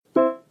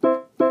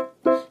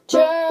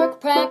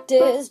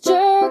practice,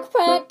 jerk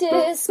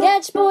practice.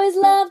 Sketch boys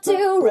love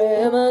to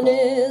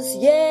reminisce,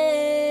 yeah.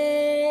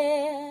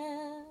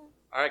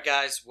 All right,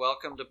 guys,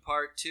 welcome to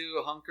part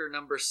 2, hunker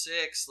number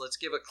 6. Let's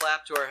give a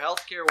clap to our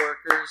healthcare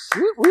workers.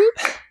 Whoop, whoop.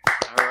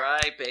 All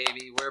right,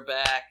 baby, we're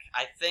back.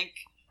 I think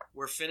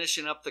we're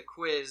finishing up the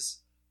quiz.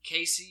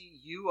 Casey,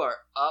 you are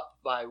up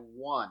by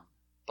 1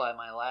 by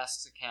my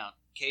last account.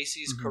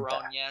 Casey's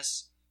Corone,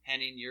 yes.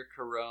 Henning, you're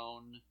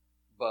Corone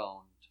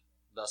boned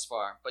thus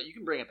far, but you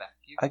can bring it back.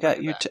 I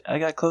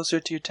got closer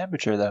to your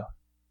temperature though.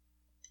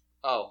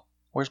 Oh,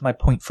 where's my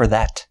point for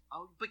that?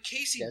 oh, but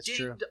Casey That's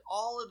dinged true.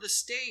 all of the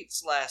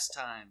states last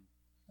time.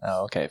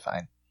 Oh, okay,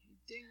 fine. He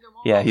dinged them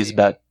all. Yeah, he's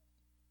baby.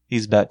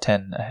 about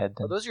 10 ahead. Are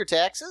Then. those your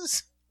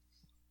taxes?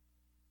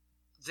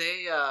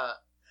 They,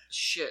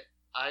 shit.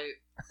 I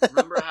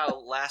remember how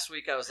last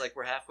week I was like,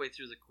 we're halfway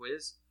through the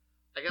quiz.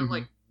 I got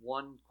like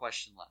one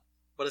question left,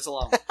 but it's a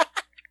long one.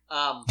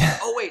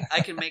 Oh, wait,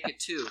 I can make it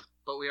 2,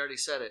 but we already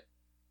said it.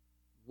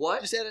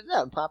 What? Just edit it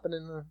out and pop it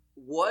in the...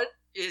 What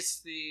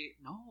is the...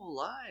 No,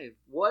 live.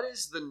 What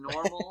is the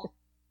normal,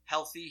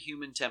 healthy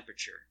human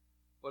temperature?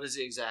 What is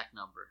the exact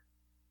number?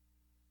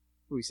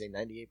 What do we say,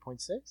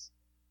 98.6?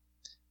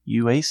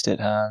 You aced it,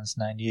 Hans.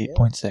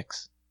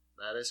 98.6.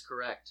 That is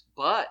correct.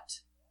 But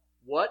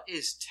what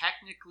is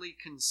technically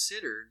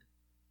considered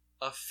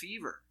a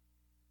fever?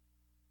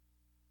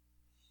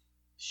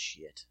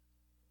 Shit.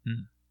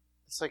 Hmm.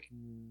 It's like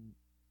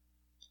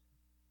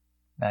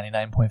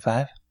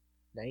 99.5.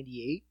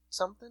 98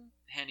 something?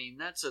 Henning,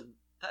 that's a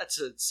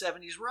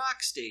 70s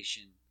rock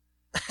station.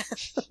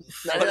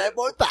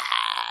 99.5.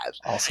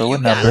 Also You a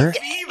got number. a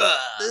fever.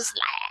 The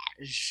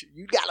slash.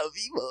 You got a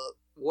fever.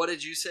 What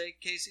did you say,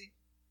 Casey?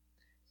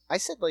 I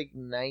said like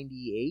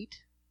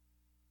 98.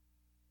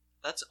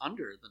 That's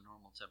under the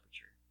normal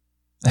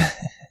temperature.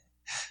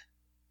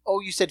 Oh,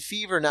 you said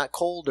fever, not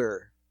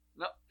colder.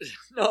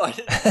 No, I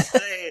didn't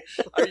say,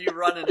 are you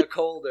running a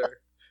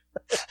colder?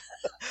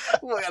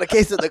 Well, I got a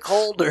case of the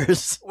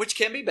colders. Which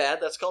can be bad.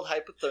 That's called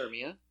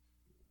hypothermia.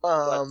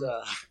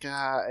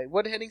 God,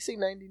 what did Henning say?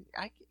 90?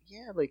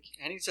 Yeah, like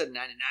And he said 99.5.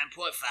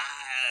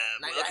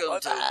 99.5.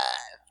 Welcome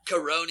to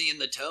Coroni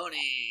and the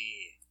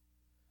Tony.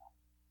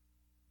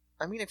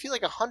 I mean, I feel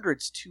like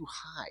 100's too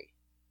high.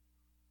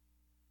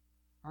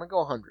 I'm gonna go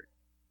 100.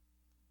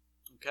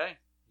 Okay.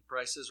 The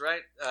price is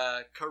right.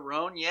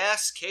 Corone,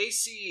 yes.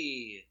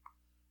 Casey.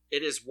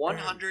 It is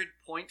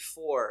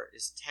 100.4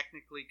 is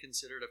technically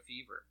considered a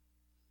fever.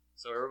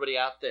 So everybody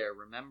out there,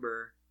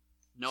 remember,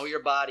 know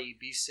your body,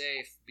 be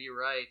safe, be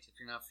right. If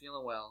you're not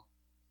feeling well,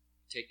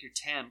 take your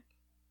temp,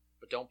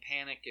 but don't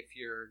panic if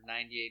you're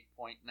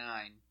 98.9.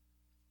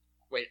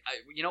 Wait,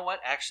 you know what?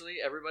 Actually,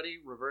 everybody,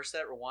 reverse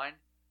that, rewind.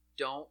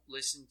 Don't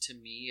listen to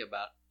me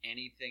about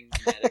anything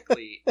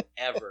medically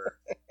ever.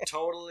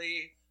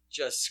 Totally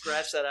just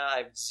scratch that out. I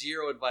have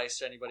zero advice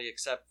to anybody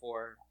except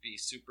for be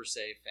super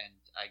safe, and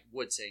I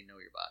would say know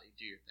your body.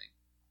 Do your thing.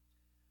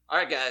 All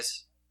right,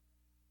 guys.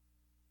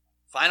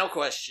 Final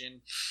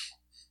question.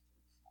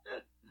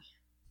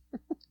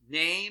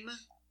 Name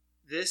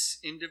this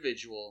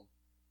individual,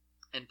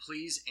 and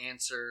please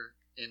answer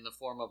in the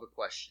form of a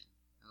question.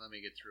 And let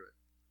me get through it.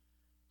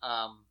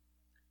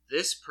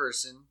 This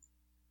person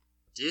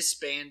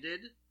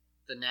disbanded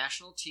the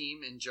national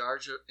team in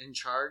charge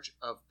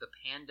of the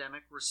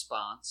pandemic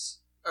response,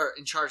 or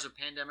in charge of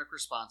pandemic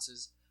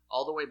responses,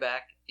 all the way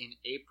back in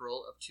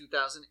April of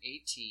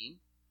 2018.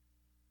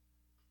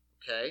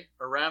 Okay.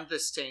 Around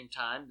this same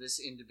time, this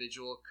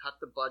individual cut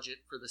the budget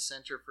for the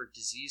Center for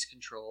Disease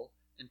Control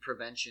and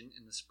Prevention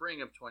in the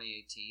spring of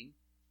 2018.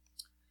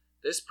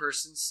 This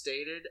person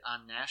stated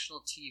on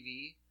national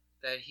TV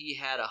that he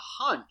had a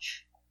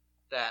hunch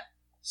that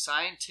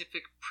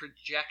scientific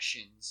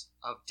projections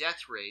of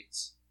death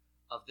rates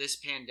of this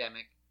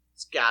pandemic,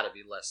 it's got to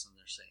be less than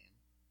they're saying.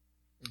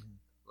 Mm-hmm.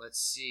 Let's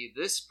see.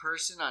 This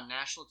person on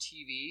national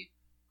TV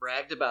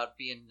bragged about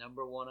being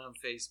number 1 on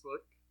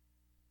Facebook.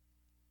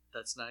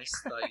 That's nice.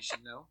 Thought you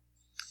should know.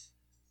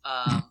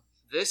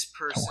 This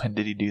person... When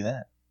did he do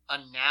that?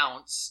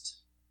 Announced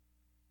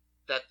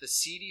that the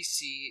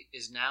CDC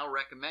is now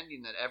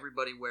recommending that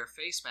everybody wear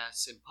face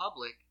masks in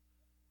public,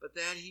 but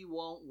that he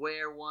won't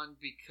wear one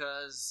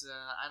because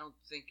I don't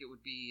think it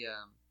would be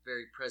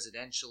very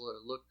presidential or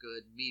look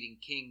good meeting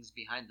kings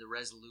behind the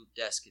resolute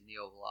desk in the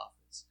Oval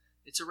Office.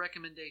 It's a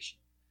recommendation.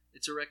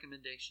 It's a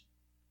recommendation.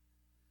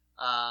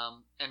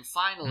 And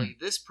finally,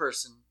 this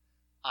person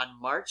on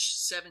March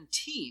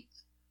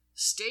 17th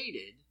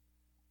stated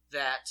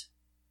that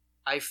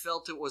I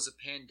felt it was a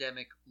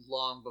pandemic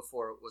long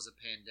before it was a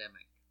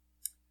pandemic.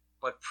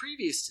 But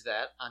previous to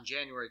that, on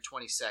January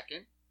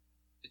 22nd,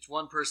 it's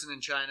one person in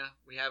China.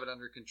 We have it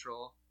under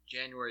control.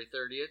 January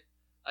 30th.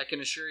 I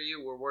can assure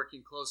you we're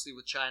working closely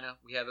with China.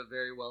 We have it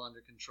very well under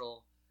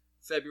control.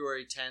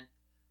 February 10th.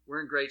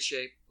 We're in great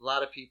shape. A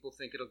lot of people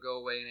think it'll go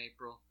away in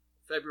April.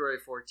 February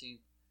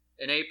 14th.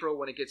 In April,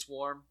 when it gets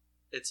warm,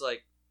 it's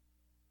like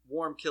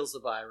warm kills the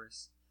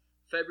virus.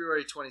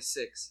 February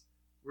 26th.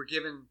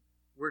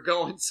 We're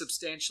going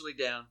substantially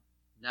down,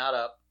 not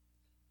up.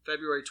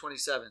 February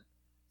 27th.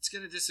 It's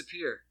going to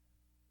disappear.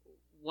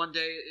 one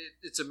day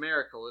it's a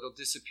miracle. It'll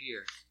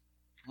disappear.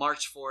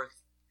 March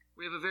 4th,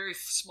 we have a very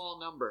small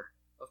number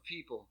of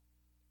people.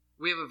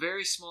 We have a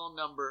very small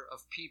number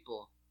of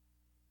people.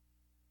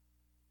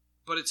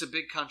 But it's a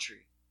big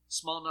country.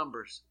 Small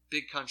numbers,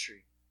 big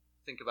country.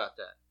 Think about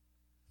that.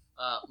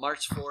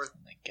 March 4th, Oh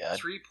my God.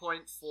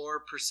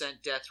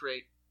 3.4% death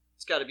rate.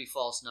 It's got to be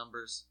false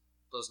numbers.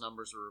 Those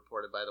numbers were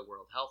reported by the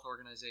World Health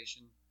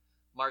Organization.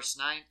 March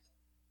 9th,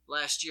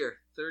 last year,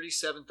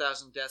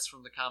 37,000 deaths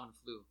from the common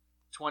flu.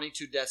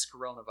 22 deaths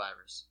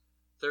coronavirus.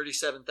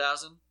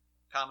 37,000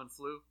 common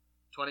flu.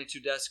 22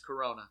 deaths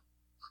corona.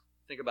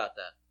 Think about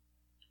that.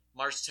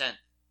 March 10th,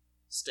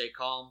 stay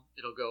calm.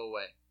 It'll go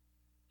away.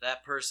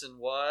 That person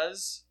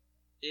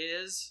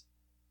is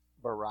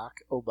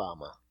Barack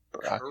Obama.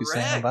 Barack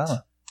Hussein correct.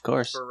 Obama. Of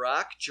course.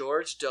 Barack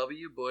George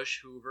W. Bush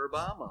Hoover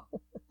Obama.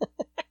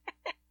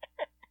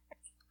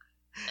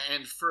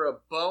 And for a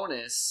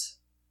bonus,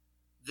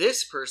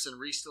 this person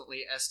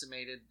recently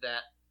estimated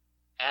that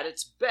at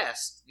its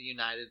best, the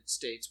United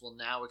States will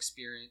now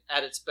experience,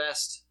 at its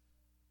best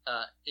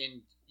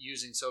in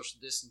using social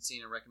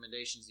distancing and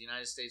recommendations, the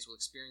United States will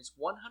experience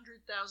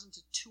 100,000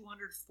 to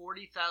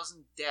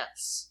 240,000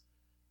 deaths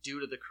due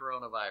to the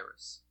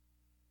coronavirus.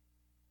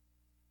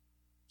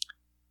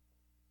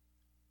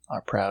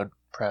 Our proud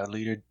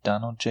leader,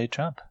 Donald J.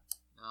 Trump.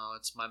 Oh,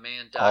 it's my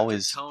man, Dr.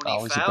 Always Tony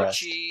abreast.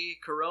 Fauci.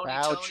 Corona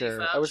Voucher.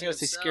 Tony Fauci I was going to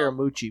say himself.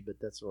 Scaramucci, but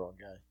that's the wrong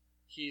guy.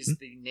 He's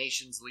the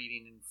nation's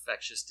leading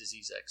infectious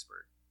disease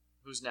expert,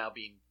 who's now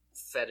being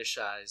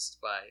fetishized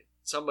by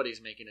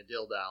somebody's making a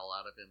dildo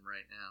out of him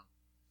right now.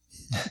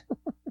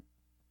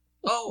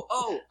 Oh,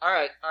 all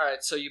right.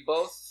 So you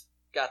both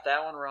got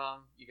that one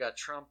wrong. You got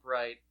Trump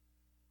right,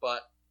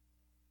 but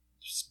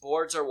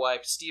boards are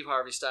wiped, Steve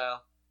Harvey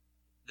style.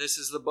 This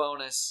is the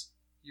bonus.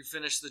 You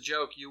finish the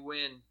joke, you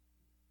win.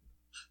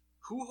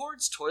 Who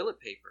hoards toilet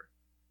paper?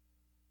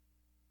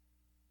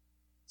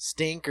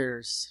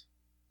 Stinkers.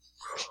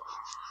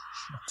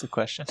 That's a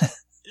question.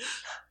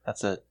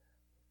 That's a.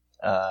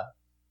 I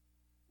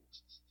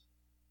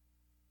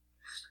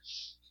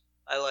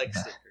like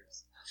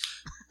stickers.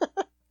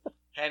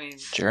 Henning,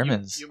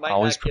 Germans, you might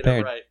always not get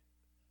prepared. it right,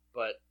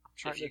 but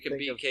Trying if you to can think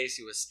beat of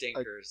Casey with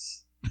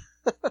stinkers,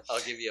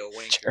 I'll give you a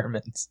wink.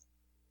 Germans.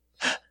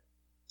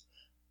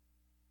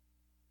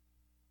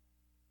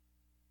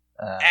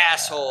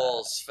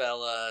 Assholes,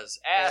 fellas.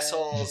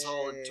 Assholes Hey.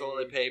 holding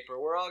toilet paper.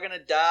 We're all gonna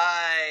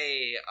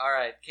die. All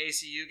right,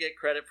 Casey, you get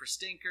credit for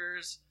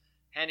stinkers.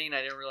 Henning,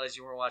 I didn't realize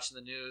you weren't watching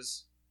the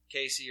news.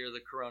 Casey, you're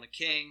the Corona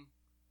King.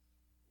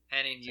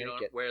 Henning, you Take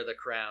don't it. wear the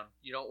crown.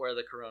 You don't wear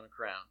the Corona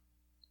crown,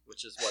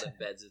 which is what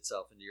embeds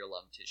itself into your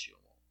lung tissue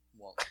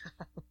and won't.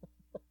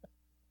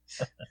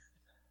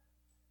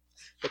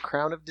 The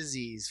crown of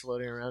disease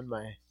floating around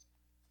my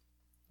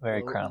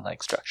Very Oh.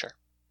 crown-like structure.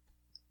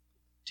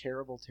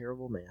 terrible,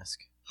 terrible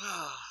mask.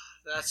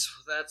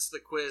 That's the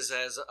quiz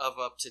as of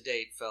up to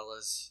date,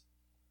 fellas.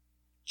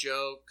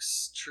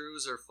 Jokes,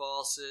 trues or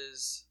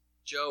falses,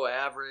 Joe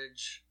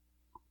average.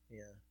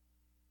 Yeah.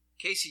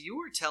 Casey, you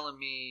were telling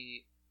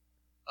me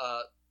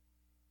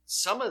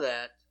some of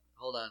that.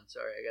 Hold on,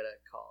 sorry, I got a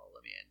call.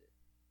 Let me end it.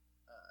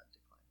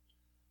 Decline.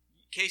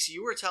 Casey,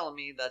 you were telling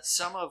me that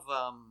some of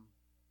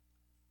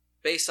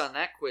based on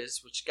that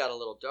quiz, which got a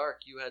little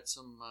dark, you had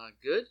some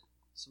good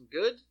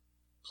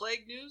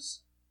plague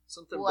news.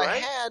 Something Well,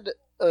 bright. I had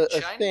a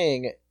Shiny?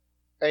 thing.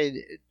 I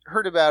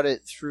heard about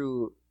it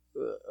through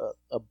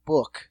a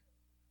book,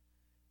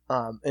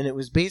 and it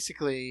was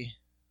basically.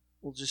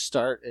 We'll just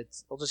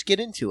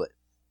get into it.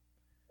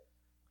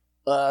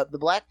 The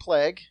Black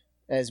Plague,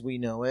 as we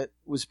know it,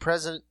 was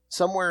present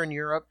somewhere in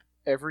Europe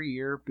every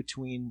year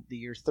between the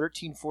year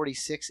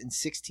 1346 and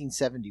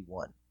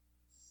 1671.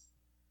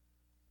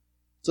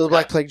 So the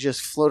Black Plague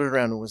just floated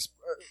around and was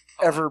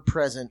ever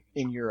present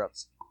in Europe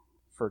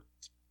for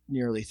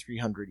nearly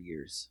 300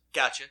 years.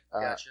 Gotcha.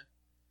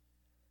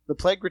 The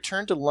plague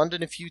returned to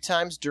London a few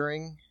times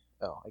during...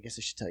 Oh, I guess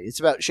I should tell you. It's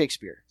about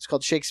Shakespeare. It's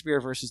called Shakespeare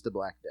versus the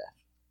Black Death.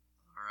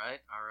 All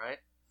right.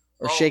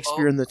 Or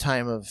Shakespeare in the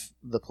time of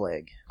the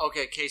plague.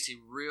 Okay, Casey,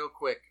 real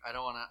quick. I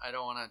don't want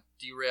to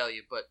derail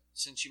you, but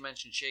since you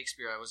mentioned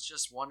Shakespeare, I was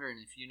just wondering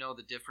if you know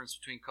the difference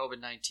between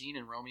COVID-19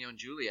 and Romeo and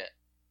Juliet.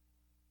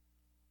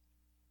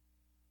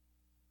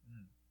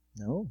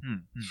 No?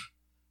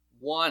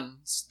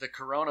 One's the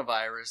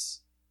coronavirus,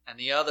 and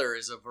the other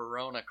is a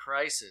Verona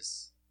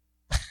crisis.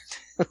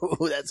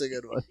 Ooh, that's a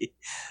good one.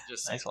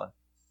 Just Nice one.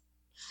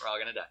 We're all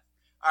gonna die.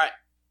 All right,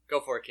 go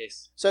for it,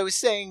 Case. So I was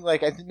saying,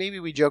 like, I think maybe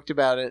we joked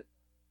about it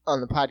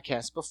on the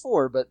podcast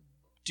before, but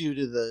due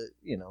to the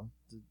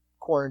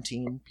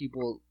quarantine,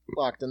 people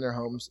locked in their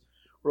homes,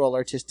 we're all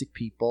artistic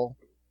people.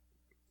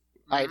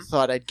 I Mhm.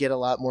 thought I'd get a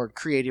lot more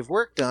creative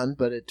work done,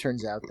 but it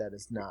turns out that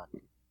is not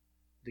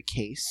the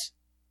case.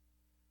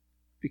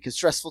 Because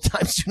stressful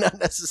times do not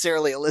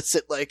necessarily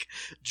elicit, like,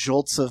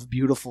 jolts of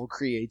beautiful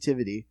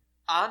creativity.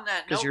 On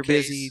that Because note, you're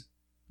Case, busy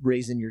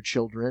raising your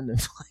children and,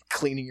 like,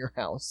 cleaning your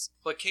house.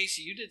 But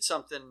Casey, you did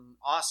something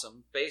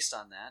awesome based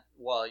on that.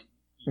 While you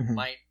Mhm.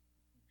 might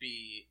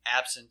be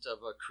absent of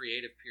a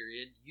creative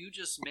period. You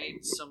just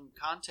made some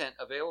content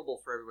available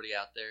for everybody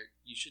out there.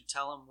 You should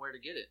tell them where to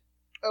get it.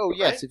 Oh,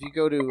 yes. Right? If you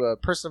go to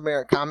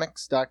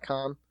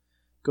personofmeritcomics.com,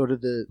 go to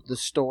the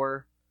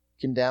store,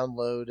 you can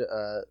download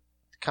the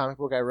comic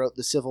book I wrote,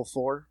 The Civil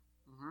Four,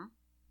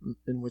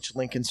 in which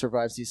Lincoln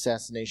survives the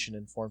assassination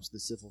and forms the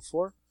Civil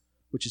Four,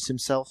 which is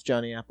himself,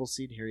 Johnny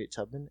Appleseed, Harriet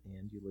Tubman,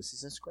 and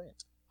Ulysses S.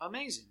 Grant.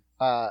 Amazing.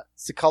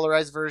 It's a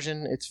colorized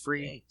version. It's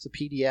free. It's a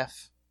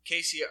PDF.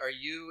 Casey, are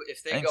you,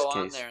 if they Thanks, go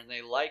on Case. there and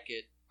they like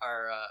it,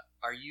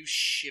 are you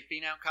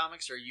shipping out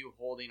comics, or are you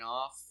holding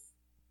off?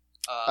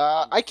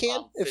 I can,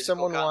 on if physical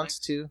someone comics? wants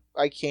to.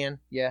 I can,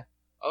 yeah.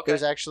 Okay.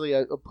 There's actually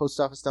a post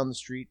office down the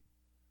street.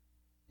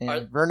 And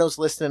Are- Verno's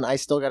listening. I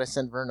still got to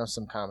send Verno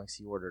some comics.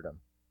 He ordered them.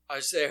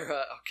 Is there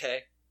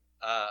okay?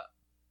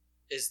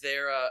 Is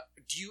there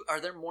are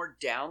there more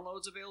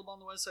downloads available on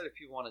the website if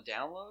you want to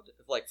download,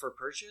 like for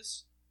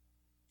purchase?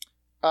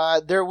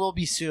 There will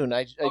be soon.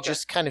 I Okay.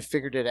 just kind of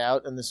figured it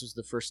out, and this was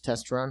the first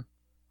test run.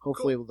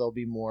 Hopefully there'll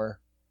be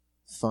more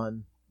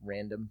fun,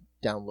 random,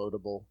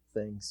 downloadable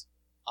things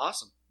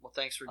Awesome. Well,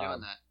 thanks for doing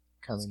that.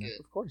 coming That's up,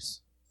 good. of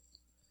course.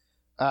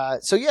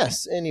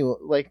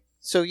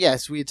 So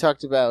yes, we had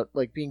talked about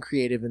like being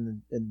creative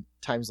in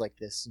times like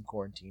this in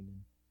quarantine,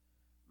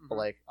 and Mhm.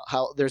 like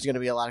how there's going to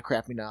be a lot of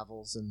crappy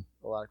novels and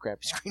a lot of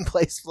crappy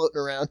screenplays floating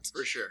around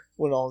For sure.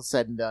 when all is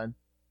said and done,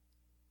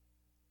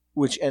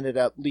 which ended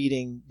up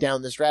leading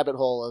down this rabbit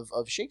hole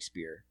of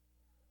Shakespeare.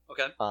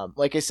 Okay.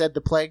 Like I said,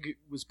 the plague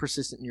was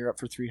persistent in Europe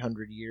for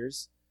 300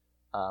 years.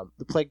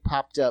 The plague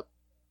popped up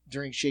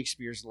during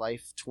Shakespeare's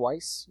life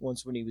twice,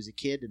 once when he was a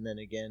kid, and then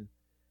again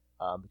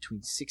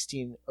between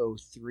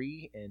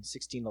 1603 and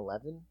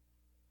 1611.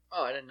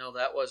 Oh, I didn't know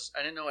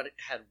it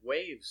had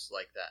waves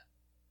like that.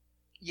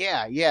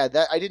 Yeah,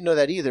 that I didn't know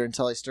that either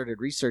until I started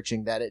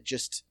researching that. It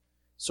just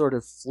sort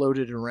of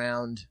floated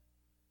around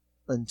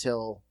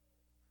until,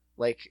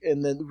 like,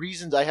 and the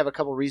reasons, I have a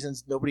couple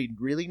reasons. Nobody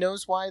really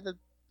knows why the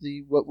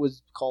what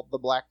was called the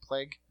Black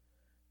Plague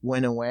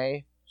went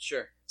away.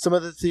 Sure. Some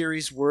of the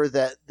theories were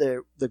that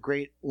the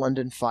Great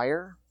London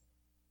Fire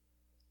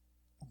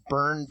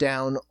burned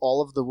down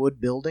all of the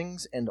wood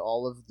buildings and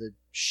all of the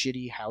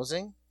shitty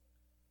housing.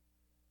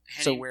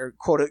 So Henning, where,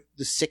 quote,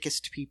 the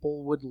sickest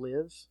people would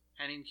live.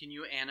 Henning, can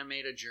you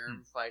animate a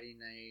germ fighting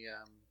a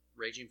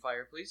raging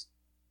fire, please?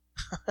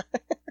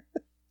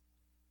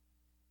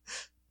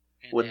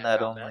 Wouldn't Hand-to-hand that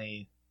combat.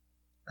 only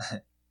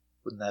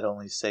wouldn't that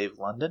only save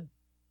London?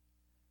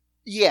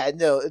 Yeah,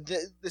 no,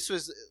 this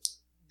was...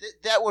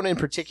 that one in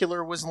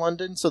particular was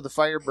London, so the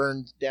fire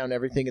burned down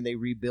everything and they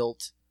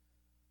rebuilt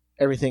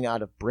everything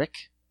out of brick.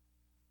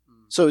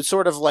 Mm. So it's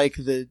sort of like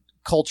the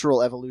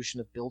cultural evolution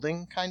of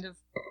building, kind of,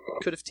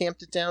 could have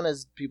tamped it down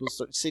as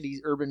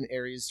cities, urban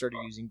areas started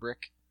using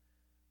brick.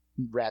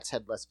 Rats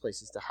had less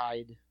places to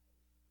hide.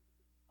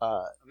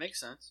 That makes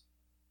sense.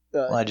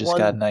 Well, I just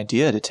got an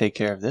idea to take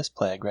care of this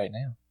plague right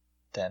now.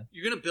 Then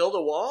You're gonna build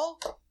a wall?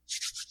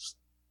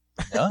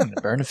 no, I'm going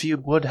to burn a few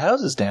wood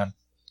houses down.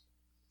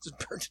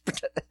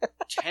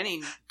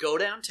 Henning, go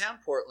downtown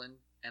Portland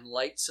and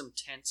light some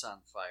tents on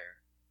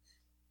fire.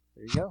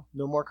 There you go.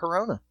 No more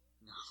Corona.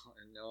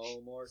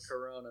 No more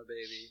Corona,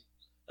 baby.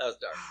 That was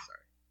dark.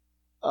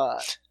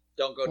 Sorry.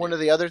 Don't go. One near of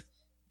the other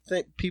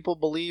people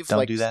believe, Don't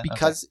like, do that?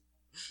 because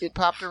it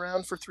popped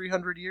around for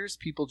 300 years,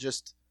 people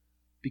just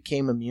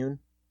became immune,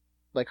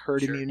 like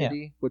herd Sure.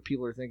 immunity. What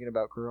people are thinking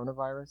about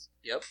coronavirus.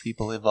 Yep.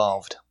 People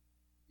evolved.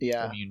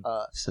 Yeah, Immune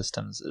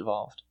systems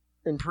evolved.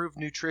 improved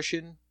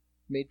nutrition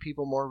made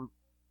people more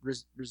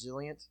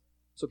resilient,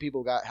 so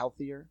people got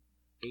healthier,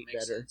 ate Makes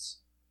better. sense.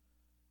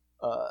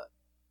 Uh,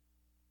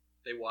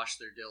 They wash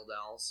their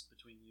dildos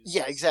between uses.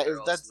 yeah, exactly.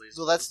 They're That's also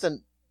so. That's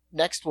the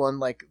next one,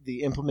 like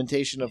the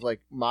implementation of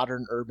like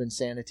modern urban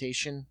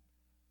sanitation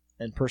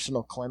and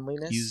personal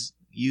cleanliness.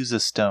 Use a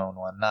stone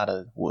one, not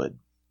a wood.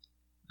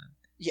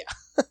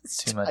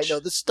 Too much. I know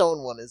the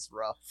stone one is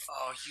rough.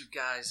 Oh, you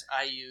guys!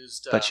 I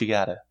used. But you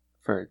gotta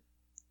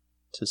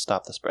to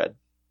stop the spread.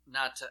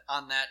 Not to,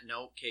 on that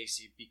note,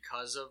 Casey,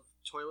 because of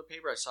toilet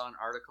paper, I saw an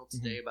article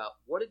today about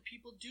what did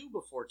people do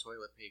before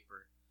toilet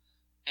paper,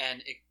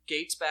 and it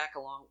dates back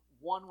along.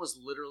 One was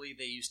literally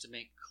they used to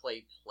make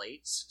clay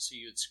plates, so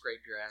you would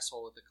scrape your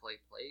asshole with a clay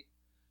plate.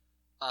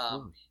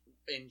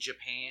 In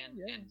Japan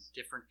and Yes.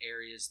 different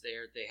areas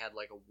there, they had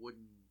like a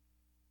wooden,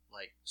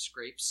 like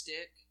scrape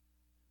stick.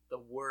 The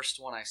worst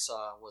one I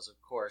saw was,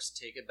 of course,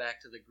 take it back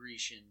to the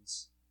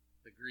Greeks.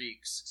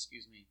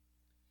 Excuse me.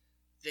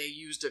 They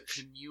used a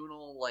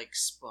communal like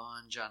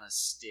sponge on a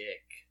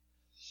stick,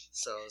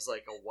 so it was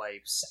like a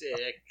wipe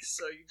stick.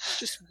 So you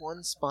Just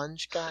one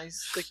sponge,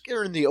 guys. Like,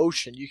 they're in the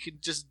ocean. You can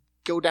just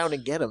go down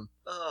and get them.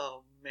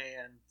 oh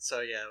man.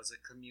 So yeah, it was a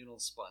communal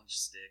sponge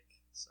stick.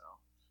 So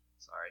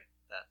sorry.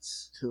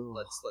 That's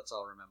let's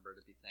all remember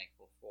to be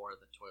thankful for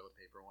the toilet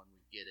paper when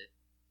we get it.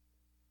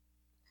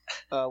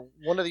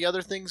 One of the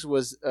other things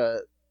was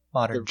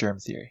Modern germ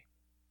theory.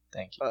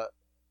 Thank you.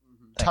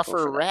 Mm-hmm. Thankful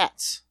tougher for that.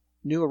 rats.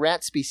 New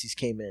rat species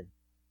came in.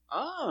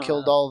 Oh,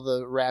 Killed all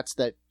the rats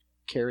that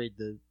carried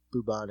the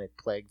bubonic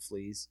plague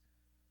fleas.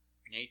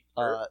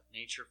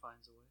 Nature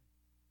finds a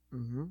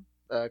way.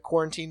 Mm-hmm.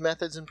 Quarantine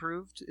methods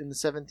improved in the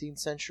 17th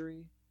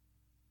century.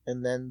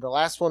 And then the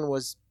last one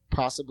was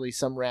possibly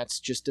some rats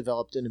just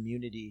developed an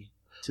immunity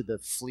to the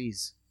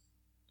fleas.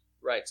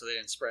 Right, so they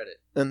didn't spread it.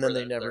 And then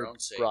they never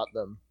brought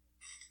them.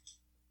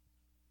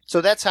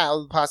 So that's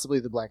how possibly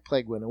the Black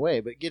Plague went away.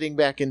 But getting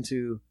back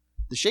into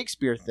the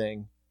Shakespeare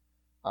thing,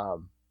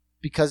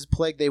 because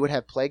plague, they would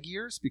have plague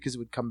years because it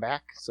would come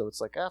back. So it's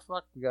like,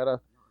 fuck, we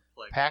gotta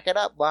pack it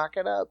up, lock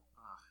it up.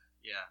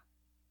 Yeah.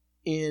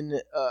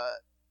 In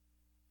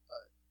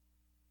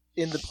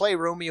the play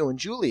Romeo and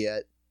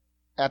Juliet,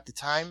 at the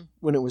time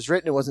when it was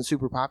written, it wasn't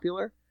super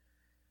popular.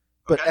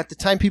 But at the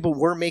time, people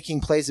were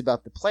making plays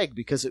about the plague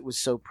because it was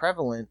so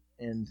prevalent.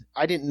 And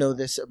I didn't know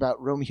this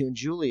about Romeo and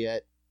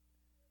Juliet.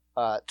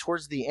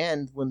 Towards the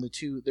end, when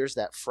there's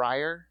that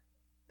friar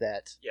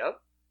that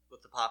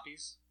with the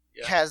poppies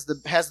has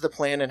the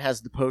plan and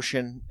has the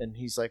potion, and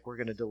he's like, "We're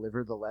going to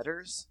deliver the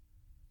letters."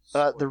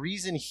 The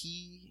reason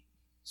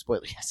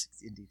yes,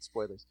 indeed,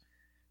 spoilers.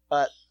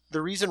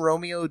 The reason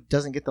Romeo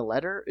doesn't get the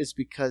letter is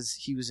because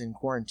he was in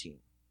quarantine,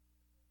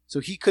 so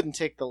he couldn't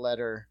take the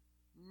letter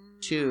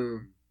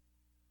to.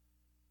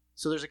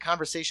 So there's a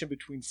conversation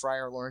between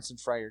Friar Lawrence and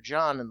Friar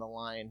John in the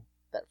line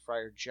that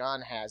Friar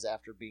John has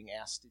after being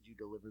asked, "Did you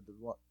deliver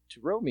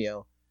to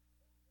Romeo?"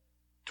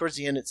 Towards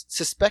the end, it's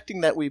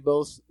suspecting that we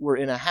both were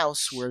in a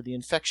house where the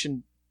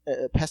infection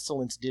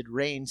pestilence did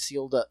reign,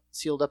 sealed up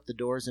the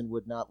doors and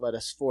would not let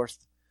us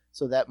forth,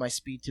 so that my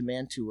speed to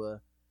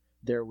Mantua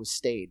there was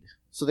stayed.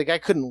 So the guy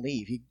couldn't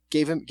leave. He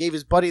gave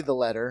his buddy the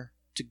letter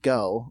to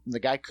go, and the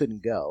guy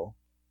couldn't go.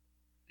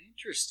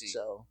 Interesting.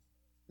 So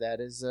that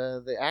is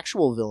the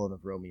actual villain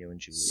of Romeo and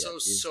Juliet. So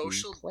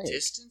social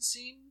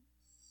distancing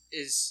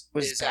is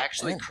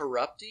actually then.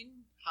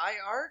 Corrupting high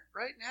art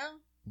right now?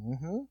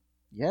 Mm-hmm.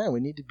 Yeah, we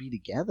need to be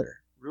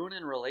together.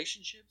 Ruining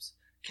relationships?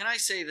 Can I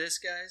say this,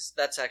 guys?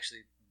 That's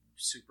actually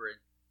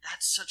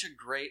that's such a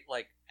great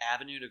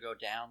avenue to go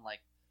down.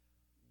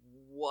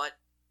 What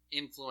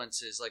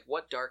influences,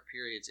 what dark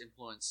periods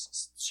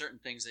influence certain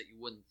things that you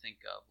wouldn't think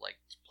of, like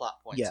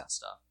plot points and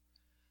stuff.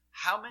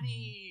 How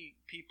many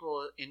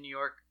people in New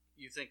York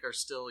you think are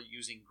still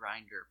using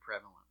Grindr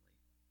prevalently?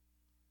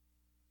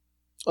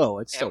 Oh,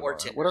 it's still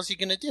what else are you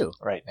going to do?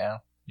 Right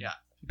now? Yeah.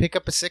 Pick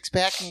up a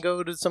 6-pack and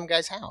go to some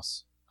guy's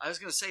house. I was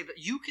going to say that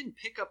you can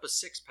pick up a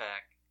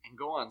 6-pack and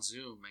go on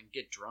Zoom and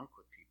get drunk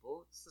with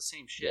people. It's the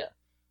same shit. Yeah.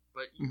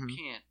 But you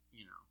can't,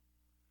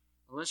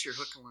 unless you're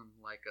hookling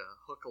like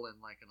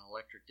an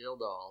electric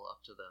dildo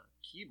up to the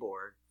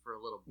keyboard for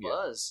a little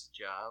buzz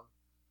job.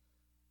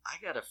 I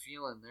got a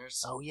feeling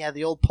there's... Oh, yeah,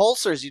 the old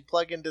pulsers you'd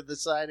plug into the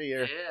side of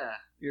your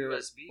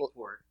USB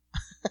port.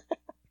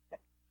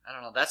 I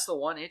don't know. That's the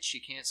one itch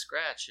you can't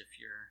scratch if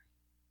you're...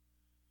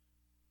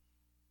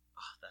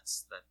 Oh,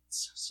 that's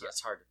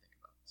hard to think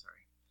about.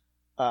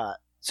 Sorry.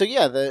 So,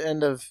 yeah, the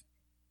end of,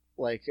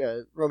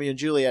 Romeo and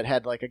Juliet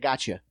had, a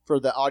gotcha for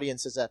the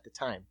audiences at the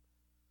time.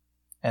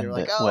 And they're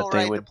like,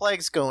 the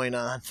plague's going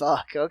on.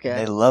 Fuck, okay.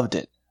 They loved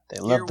it. They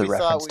loved the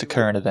reference to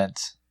current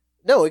events.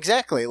 No,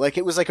 exactly.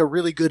 It was a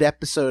really good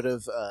episode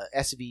of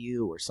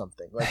SVU or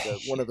something,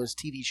 one of those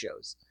TV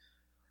shows.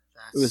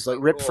 It was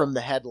ripped from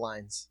the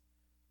headlines.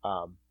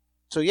 But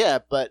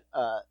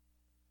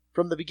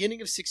from the beginning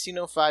of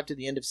 1605 to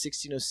the end of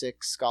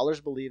 1606,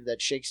 scholars believe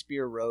that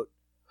Shakespeare wrote.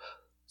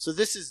 So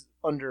this is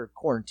under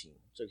quarantine.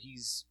 So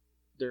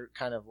they're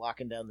kind of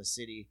locking down the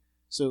city.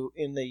 So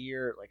in the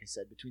year, like I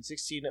said, between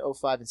 1605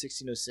 and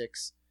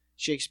 1606,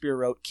 Shakespeare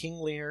wrote King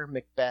Lear,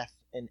 Macbeth,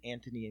 and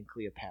Antony and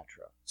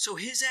Cleopatra. So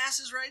his ass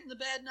is writing the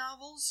bad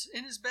novels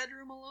in his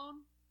bedroom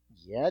alone?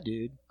 Yeah,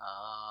 dude.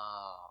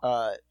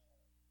 Oh.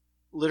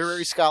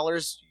 Literary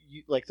scholars,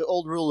 the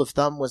old rule of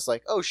thumb was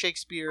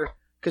Shakespeare,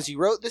 because he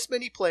wrote this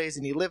many plays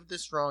and he lived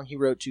this long, he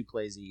wrote 2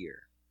 plays a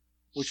year,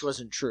 which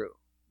wasn't true.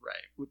 Right.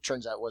 Which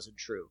turns out wasn't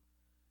true.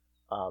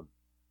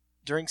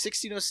 During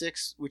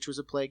 1606, which was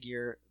a plague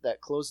year that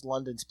closed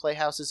London's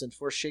playhouses and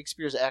forced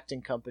Shakespeare's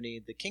acting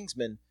company, the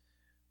Kingsmen,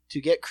 to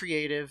get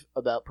creative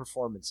about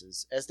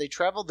performances. As they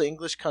traveled the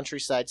English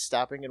countryside,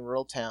 stopping in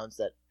rural towns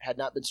that had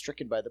not been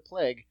stricken by the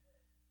plague,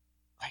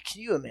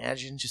 can you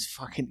imagine just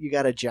fucking, you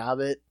got a job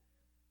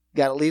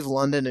got to leave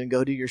London and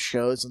go do your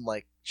shows in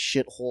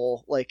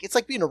shithole. It's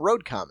like being a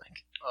road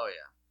comic. Oh,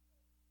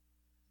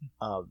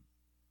 yeah.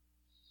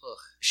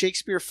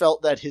 Shakespeare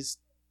felt that his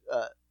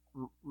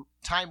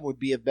time would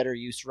be of better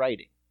use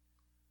writing.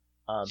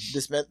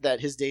 This meant that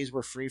his days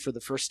were free for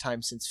the first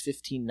time since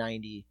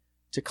 1590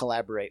 to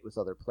collaborate with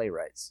other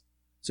playwrights.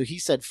 So he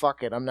said,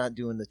 fuck it, I'm not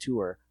doing the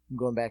tour. I'm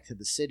going back to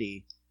the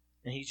city.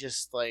 And he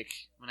just I'm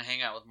going to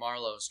hang out with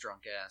Marlowe's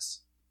drunk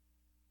ass.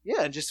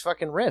 Yeah, and just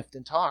fucking riffed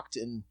and talked.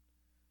 And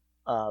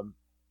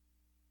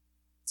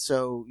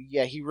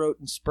he wrote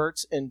in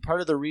spurts. And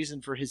part of the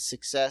reason for his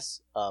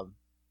success,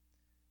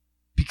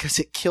 because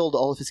it killed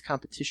all of his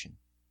competition.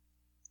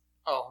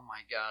 Oh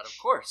my God, of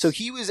course. So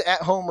he was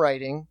at home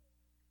writing.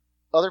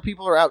 Other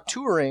people are out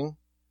touring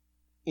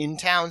in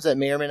towns that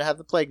may or may not have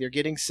the plague. They're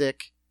getting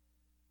sick.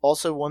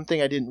 Also, one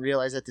thing I didn't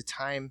realize at the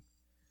time,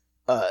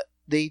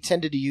 they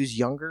tended to use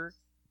younger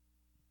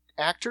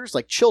actors,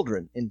 like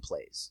children, in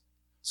plays.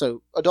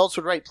 So adults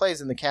would write plays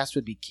and the cast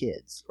would be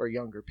kids or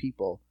younger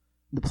people.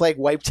 The plague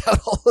wiped out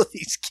all of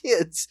these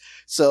kids.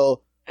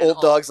 So old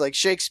dogs like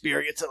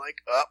Shakespeare get to like,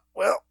 oh,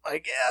 well, I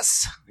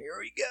guess. Here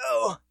we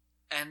go.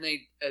 And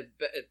they,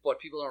 what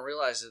people don't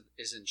realize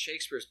is in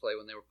Shakespeare's play,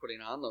 when they were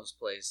putting on those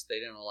plays, they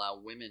didn't allow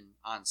women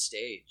on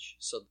stage.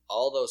 So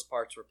all those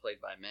parts were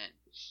played by men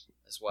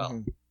as well.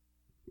 Mm-hmm.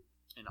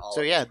 In all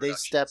so of yeah, these they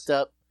stepped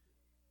up.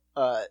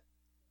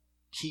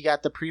 He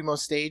got the primo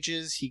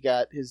stages. He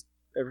got his.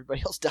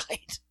 Everybody else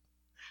died.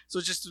 So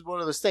it's just one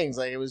of those things.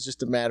 Like, it was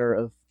just a matter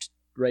of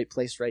right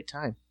place, right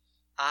time.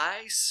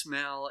 I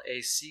smell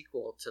a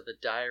sequel to The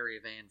Diary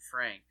of Anne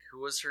Frank.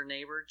 Who was her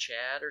neighbor?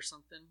 Chad or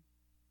something?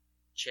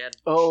 Chad.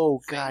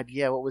 Oh, Fink? God,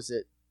 yeah, what was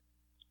it?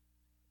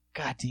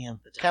 God damn.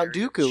 The Count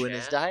Diary of Dooku in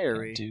his Chad?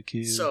 diary.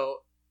 Dooku.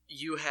 So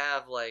you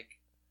have, like,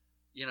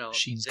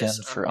 Machine this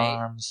gun for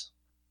arms.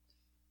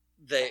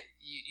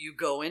 You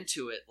go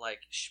into it like,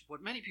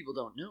 what many people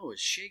don't know is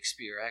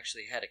Shakespeare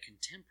actually had a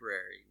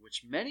contemporary,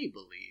 which many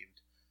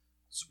believed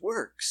his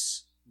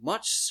works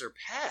much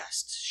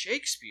surpassed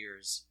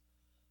Shakespeare's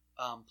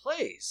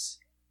plays.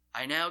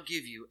 I now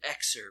give you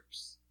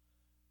excerpts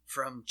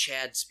from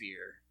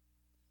Chadspeare,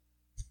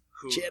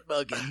 Chad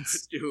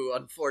Muggins. who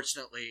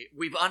unfortunately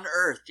we've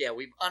unearthed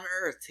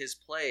his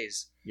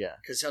plays. Yeah.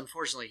 Because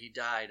unfortunately he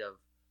died of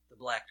the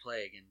Black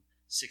Plague in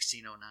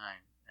 1609,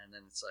 and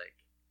then it's like,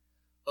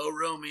 oh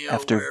Romeo,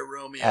 where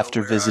Romeo?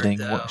 After where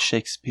visiting art thou?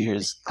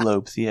 Shakespeare's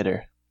Globe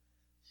Theater.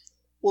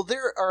 Well,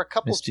 there are a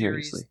couple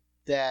theories Mysteriously.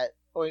 that,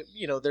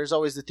 there's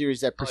always the theories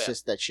that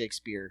persist that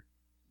Shakespeare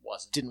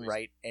Wasn't didn't the reason.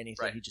 write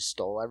anything. Right. He just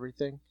stole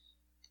everything.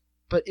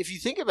 But if you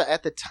think about it,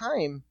 at the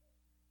time,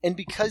 and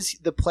because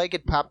the plague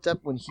had popped up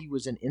when he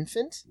was an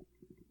infant,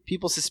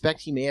 people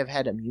suspect he may have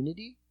had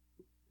immunity.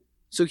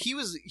 So he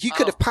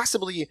could have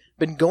possibly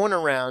been going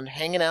around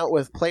hanging out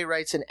with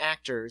playwrights and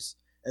actors,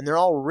 and they're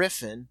all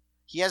riffing.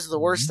 He has the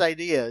worst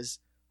ideas.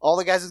 All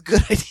the guys with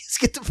good ideas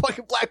get the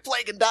fucking Black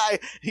Plague and die.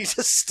 He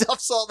just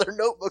stuffs all their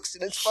notebooks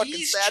in his fucking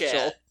He's satchel.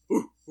 Chad.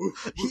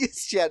 He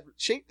is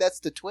Chad.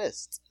 That's the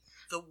twist.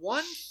 The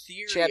one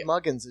theory, Chad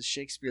Muggins is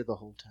Shakespeare the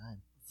whole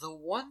time. the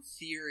one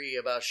theory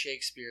about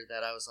Shakespeare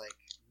that I was like,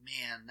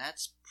 man,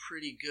 that's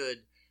pretty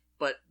good.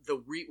 But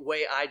the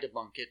way I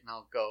debunk it, and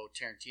I'll go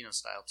Tarantino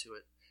style to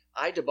it,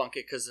 I debunk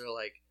it because they're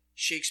like,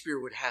 Shakespeare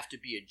would have to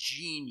be a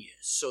genius,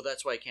 so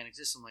that's why he can't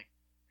exist. I'm like,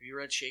 have you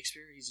read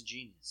Shakespeare? He's a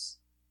genius.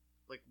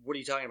 Like, what are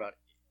you talking about?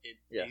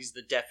 He's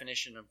the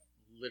definition of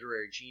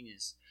literary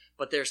genius.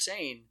 But they're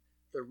saying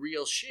the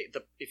real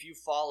if you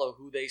follow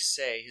who they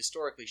say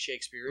historically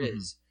Shakespeare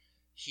is,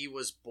 he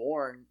was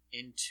born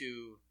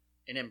into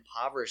an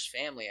impoverished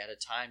family at a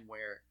time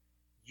where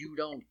you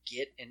don't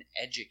get an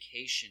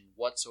education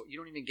whatsoever. You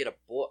don't even get a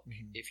book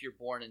if you're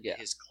born into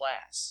his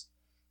class.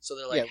 So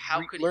they're like,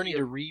 how could learning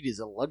to read is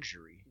a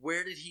luxury?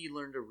 Where did he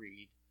learn to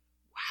read?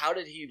 How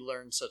did he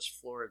learn such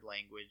florid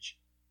language?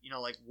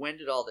 Like, when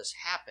did all this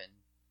happen?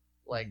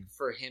 Like,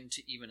 for him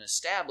to even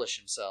establish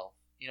himself,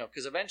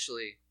 because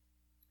eventually,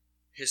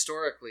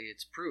 historically,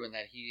 it's proven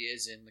that he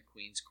is in the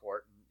Queen's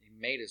court and he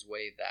made his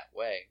way that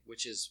way,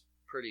 which is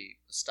pretty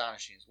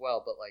astonishing as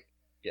well. But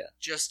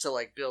just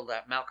to build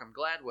that Malcolm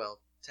Gladwell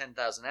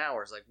 10,000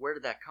 hours, where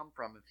did that come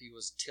from if he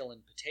was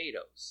tilling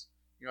potatoes?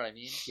 You know what I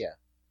mean? Yeah.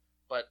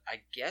 But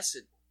I guess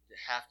it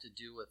have to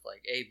do with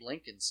Abe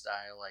Lincoln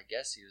style. I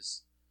guess he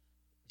was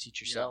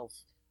Teach yourself.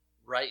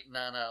 writing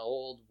on an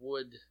old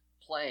wood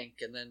plank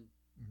and then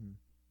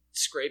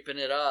scraping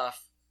it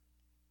off.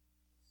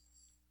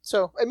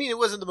 So, I mean, it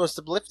wasn't the most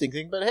uplifting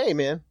thing, but hey,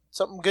 man,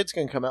 something good's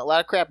going to come out. A lot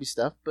of crappy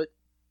stuff, but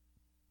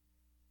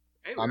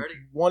Hey,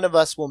 one of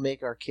us will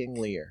make our King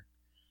Lear.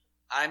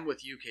 I'm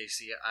with you,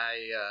 Casey.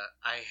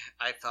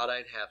 I thought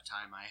I'd have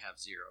time. I have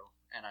zero,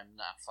 and I'm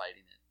not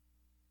fighting it.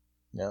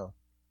 No.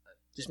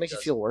 Just makes you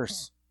feel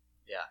worse.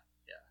 Yeah.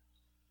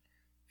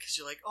 Because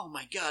you're like, oh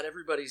my god,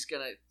 everybody's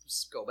going to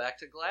go back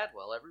to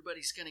Gladwell.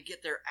 Everybody's going to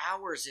get their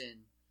hours in.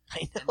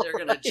 I know, And they're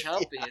going to right?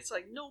 jump Yeah. in. It's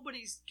like,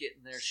 nobody's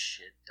getting their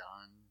shit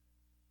done.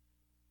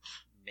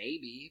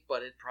 Maybe,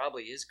 but it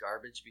probably is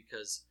garbage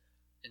because,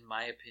 in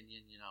my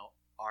opinion,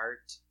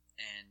 art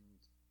and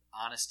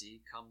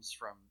honesty comes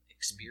from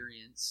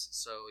experience.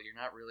 So you're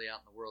not really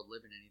out in the world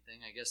living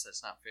anything. I guess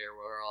that's not fair.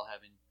 We're all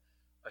having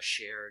a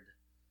shared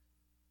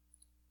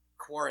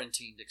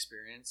quarantined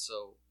experience,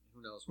 so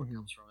who knows what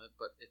comes from it.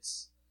 But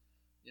it's,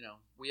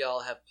 we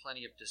all have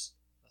plenty of that's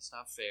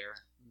not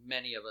fair.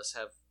 Many of us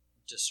have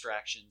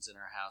distractions in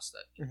our house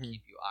that can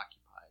keep you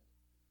occupied.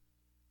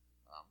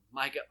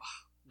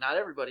 Not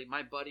everybody.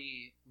 My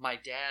buddy, my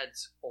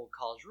dad's old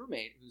college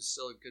roommate, who's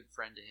still a good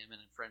friend to him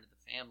and a friend of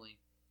the family,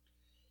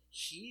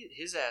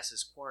 his ass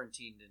is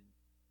quarantined in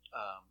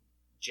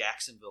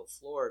Jacksonville,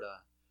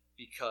 Florida,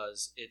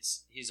 because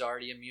he's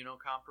already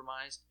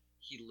immunocompromised.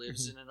 He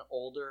lives in an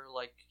older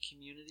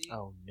community.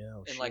 Oh,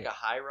 no. In a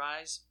high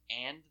rise,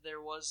 and there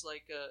was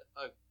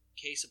a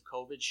case of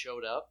COVID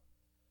showed up.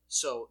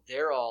 So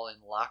they're all in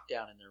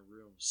lockdown in their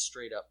rooms,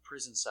 straight up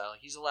prison style.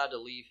 He's allowed to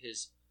leave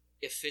his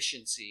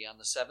efficiency on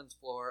the 7th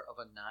floor of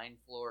a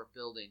 9-floor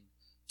building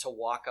to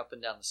walk up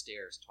and down the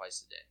stairs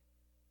twice a day.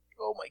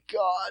 Oh my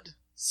God.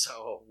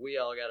 So we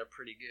all got it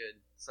pretty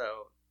good.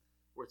 So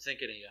we're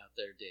thinking of you out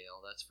there,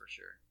 Dale, that's for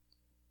sure.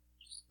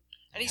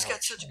 And he's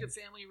got such a good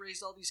family. He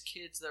raised all these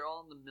kids. They're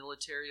all in the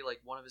military.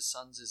 Like, one of his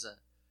sons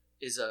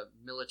is a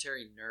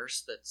military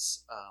nurse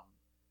that's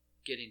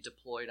getting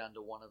deployed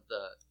onto one of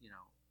the,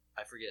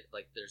 I forget,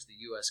 like, there's the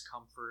U.S.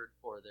 Comfort,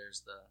 or there's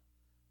the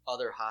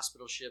other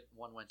hospital ship.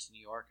 One went to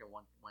New York and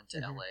one went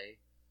to L.A.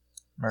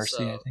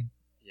 Mercy, I think.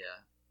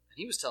 Yeah. And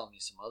he was telling me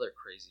some other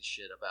crazy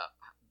shit about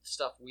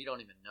stuff we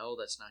don't even know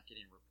that's not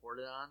getting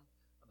reported on,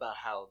 about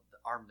how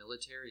our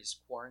military is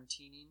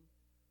quarantining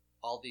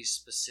all these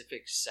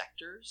specific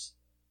sectors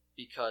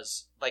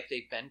because, like,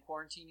 they've been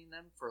quarantining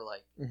them for,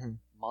 like,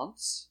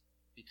 months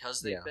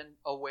because they've been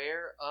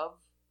aware of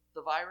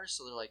the virus.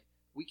 So they're like,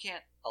 we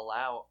can't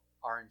allow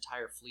our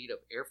entire fleet of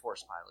Air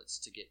Force pilots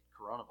to get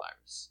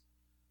coronavirus.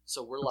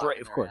 So we're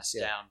locking their ass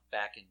down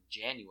back in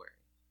January.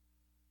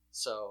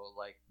 So,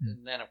 like,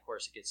 and then, of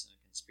course, it gets into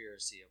a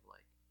conspiracy of,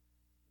 like,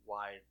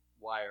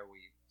 why are we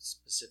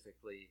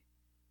specifically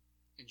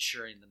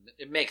ensuring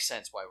it makes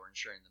sense why we're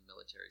ensuring the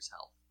military's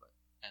health,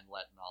 and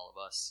letting all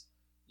of us,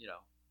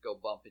 go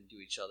bump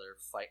into each other,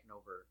 fighting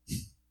over,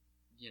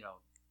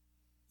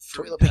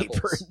 toilet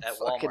paper at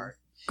Walmart.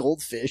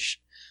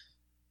 Goldfish.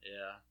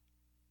 Yeah.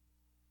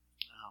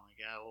 Oh my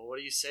God. Well, what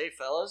do you say,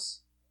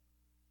 fellas?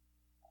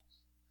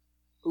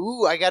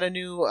 Ooh, I got a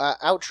new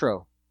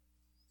outro,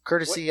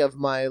 courtesy of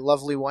my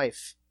lovely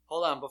wife.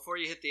 Hold on, before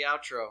you hit the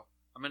outro,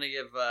 I'm gonna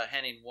give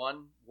Henning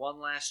one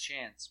last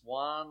chance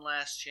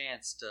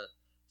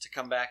to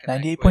come back.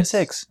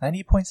 98.6.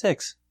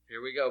 98.6.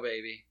 Here we go,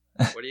 baby.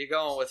 What are you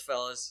going with,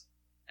 fellas?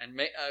 And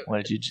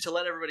what did you to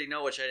let everybody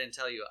know, which I didn't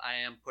tell you, I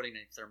am putting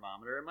a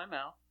thermometer in my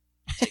mouth,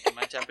 taking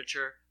my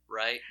temperature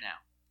right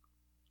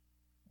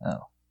now.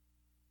 Oh.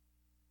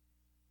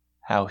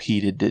 How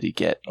heated did he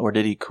get? Or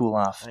did he cool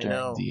off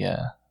during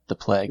the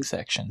plague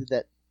section? Did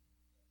that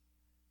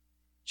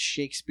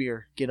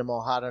Shakespeare get him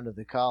all hot under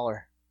the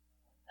collar?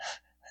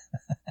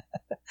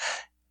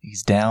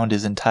 He's downed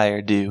his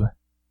entire due.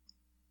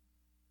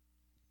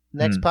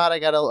 Next pod, I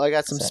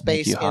got some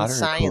space and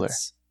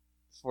science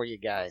for you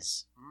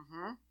guys.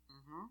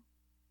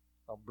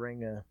 I'll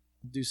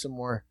do some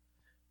more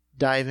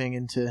diving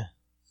into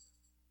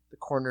the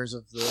corners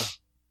of the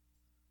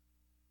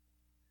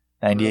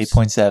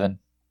 98.7.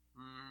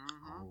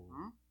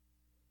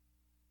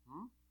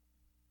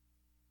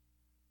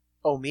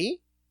 Oh,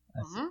 me?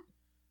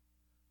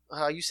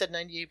 You said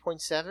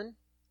 98.7?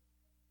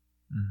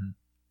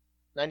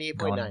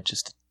 98.9.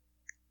 Just a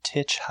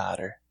titch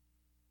hotter.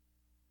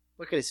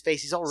 Look at his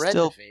face. He's all red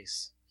in the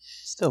face.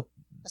 Still.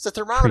 That's a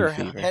thermometer,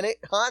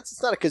 Hans.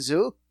 It's not a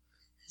kazoo.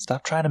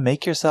 Stop trying to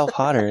make yourself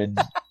hotter. And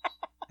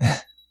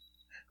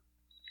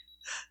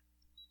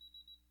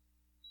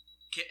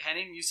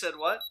Henning, you said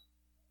what?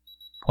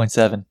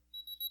 0.7.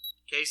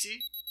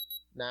 Casey?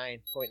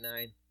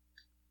 9.9.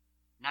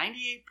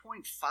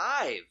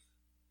 98.5.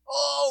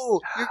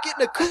 Oh, you're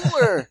getting a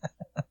cooler.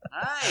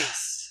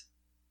 Nice.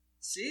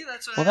 See,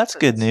 that's what Well, happens. that's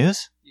good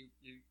news. You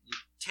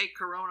take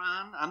Corona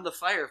on. I'm the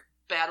fire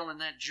battling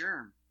that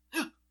germ.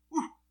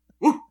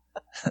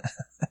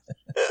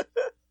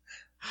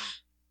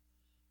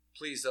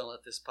 Please don't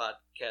let this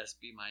podcast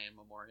be my in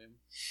memoriam.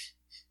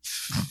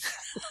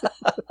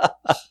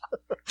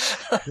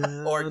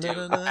 Or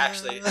do.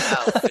 Actually,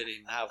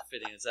 how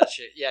fitting is that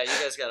shit? Yeah, you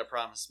guys got to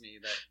promise me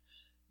that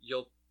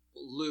you'll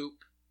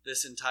loop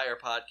this entire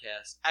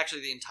podcast.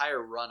 Actually, the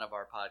entire run of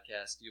our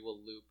podcast, you will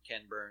loop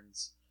Ken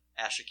Burns'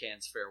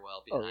 Ashokan's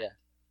farewell behind. Oh, yeah.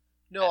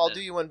 No, I'll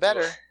do you one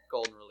better.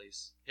 Golden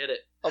release. Hit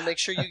it. I'll make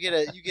sure you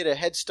get a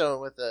headstone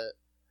with a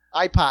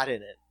iPod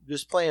in it.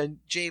 Just playing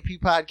JP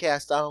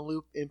podcast on a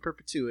loop in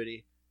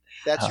perpetuity.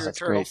 That's your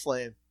eternal great.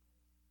 Flame.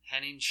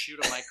 Henning, shoot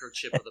a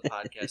microchip of the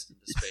podcast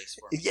into space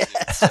for me.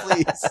 Yes,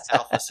 please.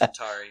 Alpha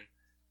Centauri.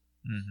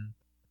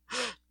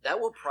 Mm-hmm.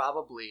 That will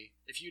probably,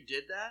 if you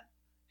did that,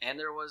 and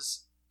there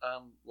was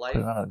life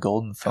Put it on a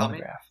golden coming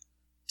phonograph.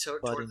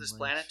 toward this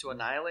planet to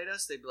annihilate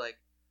us, they'd be like,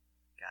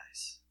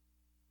 guys,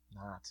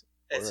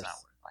 it's not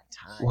worth my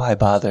time. Why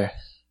bother?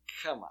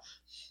 Come on.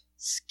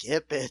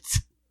 Skip it.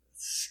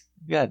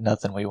 We got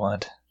nothing we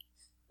want.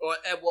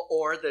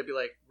 Or they'd be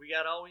like, we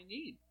got all we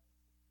need.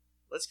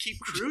 Let's keep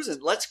cruising.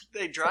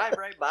 They drive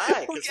right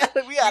by. we got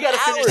to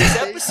finish this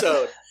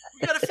episode.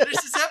 We got to finish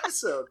this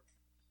episode.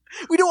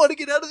 We don't want to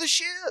get out of the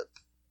ship.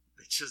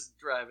 They just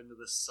drive into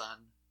the sun.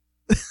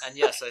 And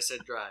yes, I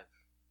said drive.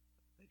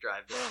 They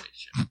drive the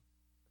spaceship.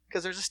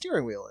 Because there's a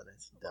steering wheel in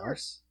it. Of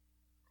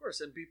course,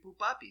 and beep boop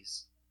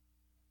boppies.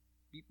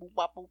 Beep boop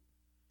bop boop.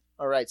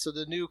 All right, so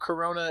the new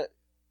Corona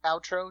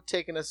outro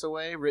taking us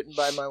away, written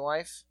by my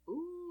wife.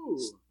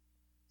 Ooh.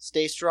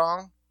 Stay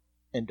strong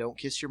and don't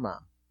kiss your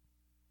mom.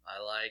 I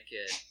like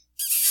it.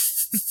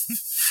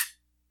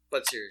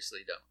 But seriously,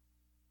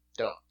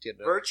 don't.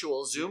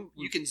 Virtual Zoom.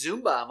 You can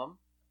Zoom bomb them.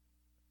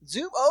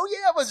 Zoom? Oh,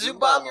 yeah, but Zoom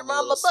bomb your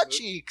mama butt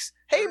cheeks.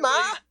 Hey,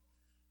 Ma.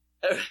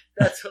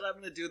 That's what I'm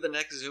going to do the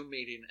next Zoom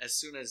meeting as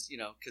soon as,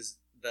 because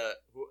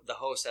the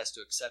host has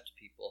to accept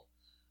people.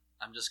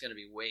 I'm just going to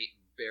be waiting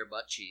bare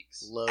butt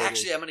cheeks. Loaded.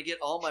 Actually, I'm going to get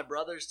all my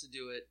brothers to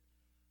do it.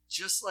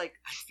 Just like,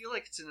 I feel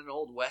like it's in an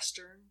old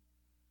Western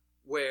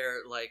where,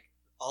 like,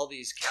 all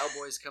these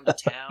cowboys come to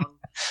town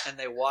and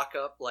they walk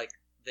up, like,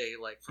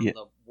 from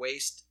the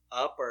waist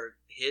up are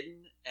hidden,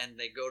 and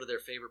they go to their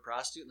favorite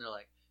prostitute and they're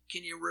like,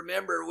 can you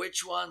remember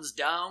which one's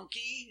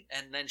donkey?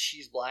 And then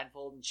she's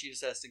blindfolded and she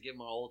just has to give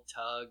him an old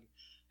tug.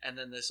 And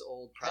then this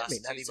old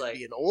prostitute's that may not even like,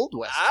 be an old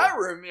Western. I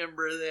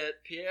remember that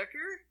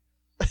picker.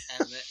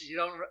 And then, you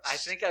don't. I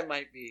think I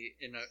might be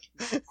in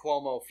a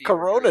Cuomo fever.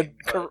 Corona.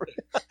 Dream,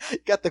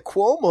 Got the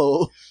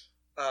Cuomo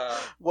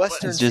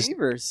Western It's just-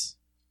 fevers.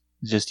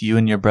 Just you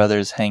and your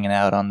brothers hanging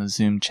out on the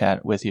Zoom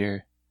chat with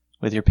your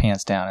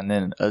pants down, and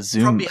then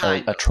From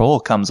behind a them. troll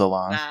comes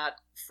along. not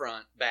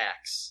front,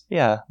 backs.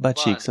 Yeah, butt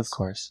cheeks, Buns. of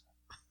course.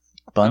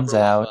 Buns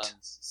Number one out,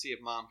 buns. See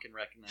if mom can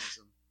recognize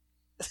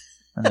them.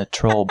 and the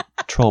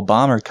troll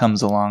bomber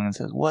comes along and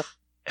says, "What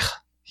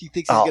He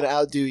thinks he's going to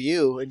outdo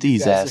you. And you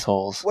these guys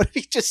assholes?" What if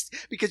he just,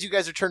 because you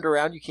guys are turned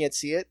around, you can't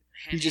see it,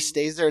 he just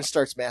stays there and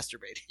starts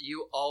masturbating?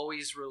 You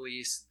always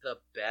release the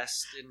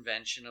best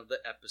invention of the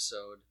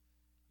episode.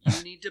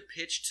 You need to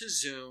pitch to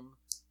Zoom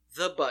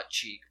the butt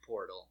cheek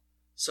portal.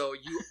 So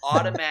you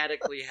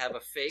automatically have a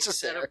fake Just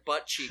set there. of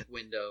butt cheek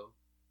window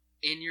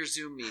in your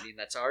Zoom meeting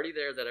that's already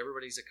there that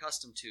everybody's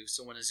accustomed to.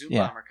 So when a Zoom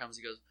Yeah. bomber comes,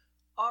 he goes,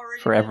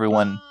 already For been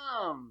everyone-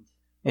 bombed.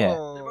 Yeah,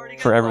 Oh. They've already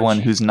got for everyone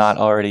butt who's cheeks. not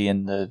already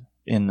in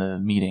the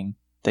meeting,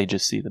 they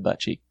just see the butt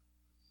cheek.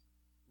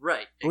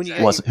 Right. When you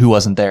Exactly. Who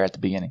wasn't there at the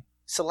beginning?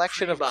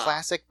 Selection of Pre-bomb.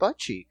 classic butt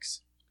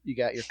cheeks. You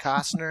got your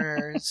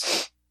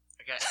Costners.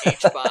 I got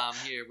H-bomb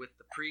here with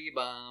the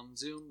pre-bomb,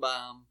 Zoom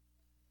bomb.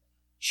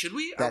 Should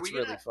we? Are That's we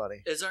gonna, really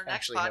funny. Is our next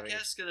Actually having-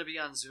 podcast going to be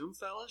on Zoom,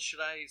 fellas? Should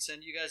I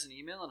send you guys an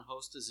email and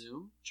host a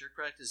Zoom? Jerk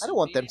Practice I Zoom don't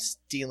want them meeting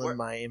stealing Where-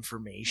 my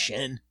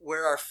information.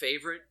 where our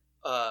favorite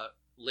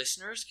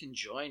listeners can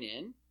join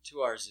in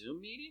to our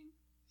Zoom meeting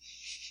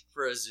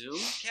for a Zoom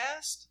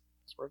cast.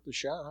 It's worth a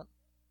shot.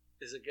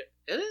 Is it good?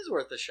 It is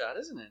worth a shot,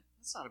 isn't it?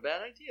 That's not a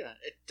bad idea.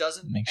 It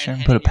doesn't. Make sure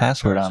and Henny, put a you're in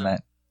password charge on of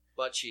that.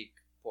 butt cheek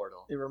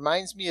portal. It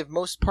reminds me of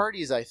most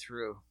parties I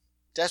threw.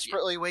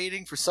 Desperately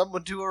waiting for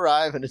someone to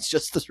arrive, and it's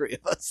just the three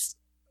of us.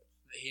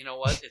 You know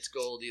what? It's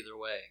gold either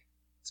way.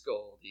 It's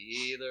gold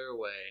either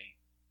way.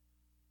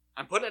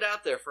 I'm putting it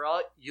out there for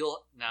all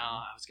you'll.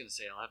 Now, I was going to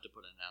say I'll have to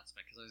put an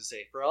announcement because I was going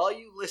to say for all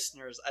you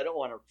listeners, I don't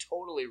want to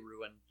totally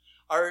ruin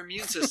our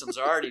immune systems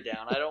are already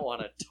down. I don't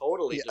want to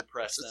totally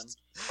depress them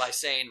by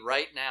saying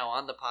right now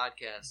on the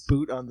podcast.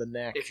 Boot on the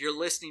neck. If you're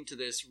listening to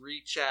this,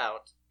 reach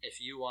out. If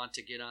you want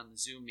to get on the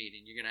Zoom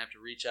meeting, you're going to have to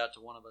reach out to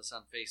one of us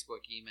on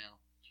Facebook, email,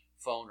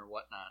 phone, or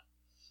whatnot.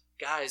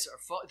 Guys,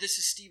 this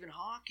is Stephen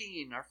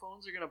Hawking. Our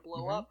phones are going to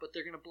blow up, but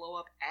they're going to blow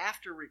up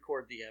after we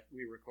record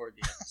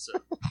the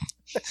episode.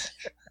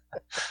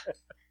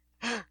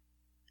 And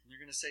they're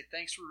going to say,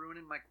 thanks for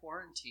ruining my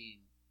quarantine.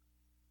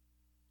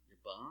 You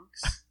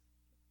bunks.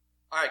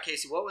 All right,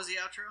 Casey, what was the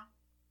outro?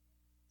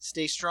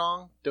 Stay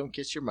strong. Don't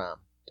kiss your mom.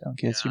 Don't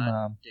kiss your God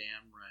mom.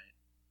 Damn right.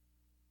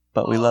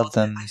 But we Oh, love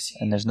them, I see.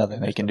 and there's nothing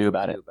they can do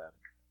about it. But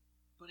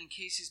in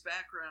Casey's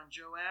background,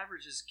 Joe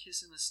Average is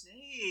kissing a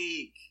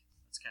snake.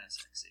 That's kind of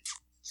sexy.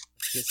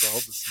 Kiss all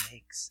the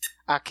snakes.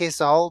 I kiss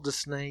all the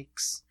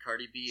snakes.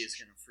 Cardi B is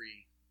going to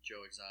free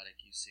Joe Exotic,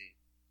 you see.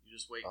 You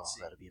just wait Oh, and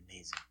see. that'd be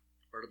amazing.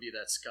 Or it'll be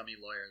that scummy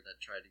lawyer that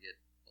tried to get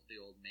the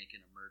old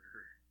Macon a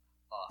murderer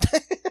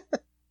off.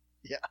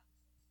 Yeah.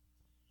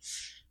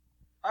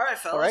 All right,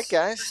 fellas. All right,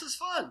 guys. This was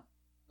fun.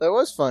 That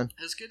was fun.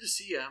 It was good to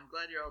see you. I'm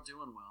glad you're all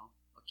doing well.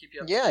 I'll keep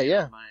you up Yeah, to date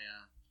yeah. on my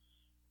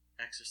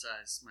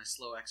exercise, my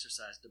slow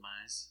exercise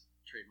demise,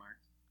 trademark.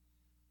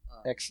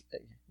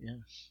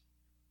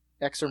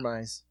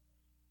 Exercise.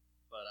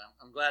 But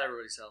I'm glad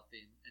everybody's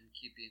healthy and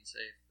keep being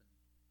safe.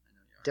 And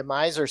I know you are.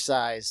 Demiser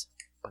size.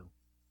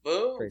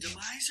 Boom! Crazy.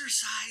 Demiser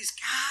size.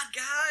 God,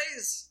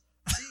 guys.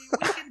 See,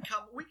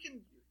 we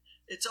can.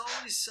 It's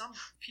always some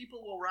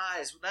people will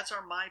rise. That's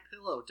our My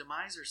Pillow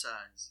Demiser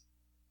size.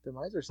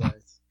 Demiser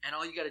size. And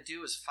all you got to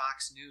do is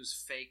Fox News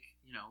fake,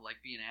 like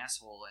be an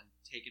asshole and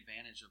take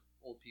advantage of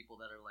old people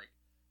that are like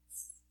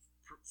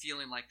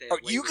feeling like they. Are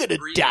you gonna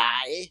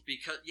die?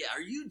 Because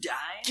are you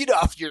dying? Get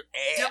off your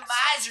ass.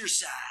 Demiser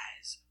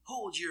size.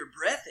 Hold your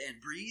breath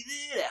and breathe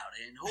it out.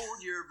 And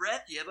hold your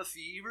breath. You have a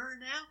fever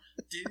now.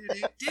 Do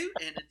do do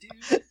and a do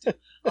do.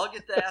 I'll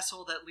get the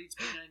asshole that leads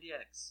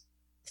P90X.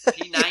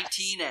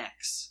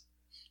 P19X.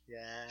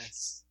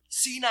 Yes.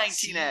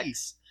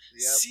 C19X.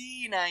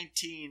 Yep.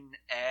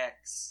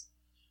 C19X.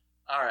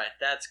 All right,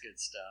 that's good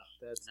stuff.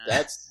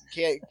 That's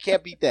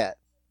can't beat that.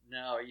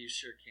 No, you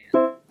sure can.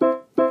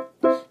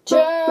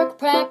 Jerk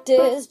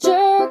practice,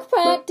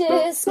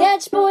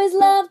 sketch boys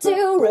love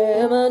to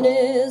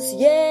reminisce,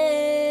 yeah.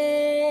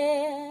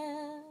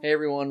 Hey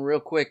everyone, real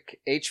quick,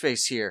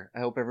 H-Face here. I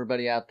hope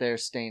everybody out there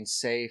staying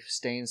safe,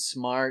 staying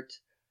smart,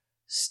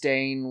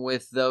 staying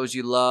with those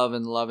you love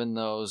and loving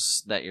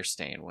those that you're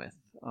staying with.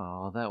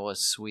 Oh, that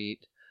was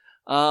sweet.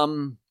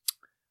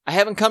 I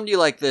haven't come to you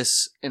like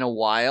this in a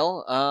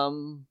while,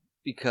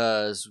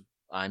 because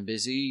I'm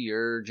busy,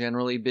 you're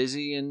generally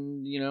busy,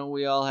 and,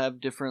 we all have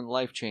different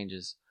life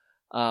changes.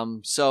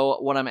 So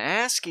what I'm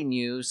asking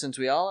you, since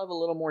we all have a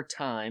little more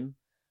time,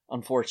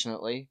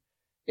 unfortunately,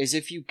 is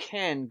if you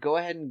can, go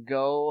ahead and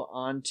go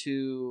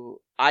onto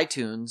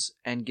iTunes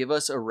and give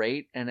us a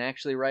rate and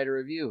actually write a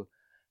review.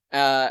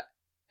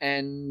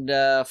 And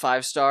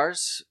 5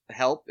 stars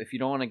help. If you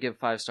don't want to give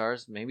 5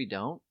 stars, maybe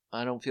don't.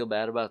 I don't feel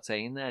bad about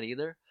saying that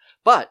either.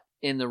 But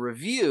in the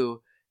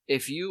review,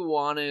 if you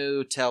want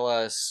to tell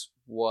us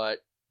what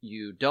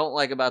you don't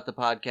like about the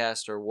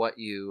podcast or what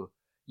you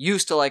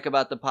used to like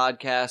about the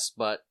podcast,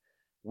 but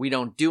we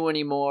don't do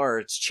anymore, or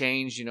it's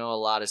changed, a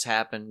lot has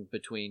happened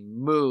between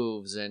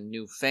moves and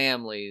new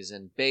families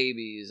and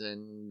babies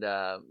and,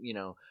 how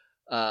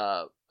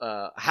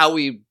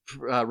we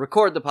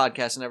record the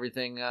podcast and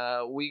everything,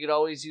 we could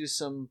always use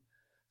some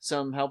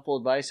helpful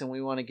advice, and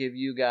we want to give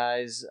you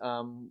guys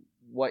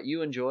what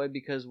you enjoy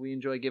because we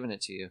enjoy giving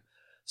it to you.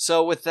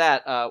 So with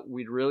that,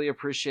 we'd really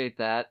appreciate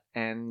that,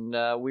 and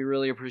we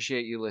really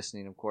appreciate you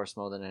listening, of course,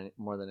 more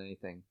than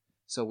anything.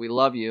 So we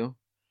love you,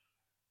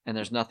 and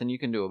there's nothing you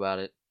can do about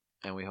it,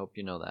 and we hope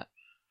you know that.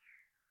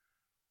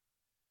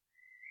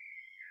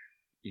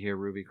 You hear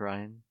Ruby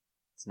crying?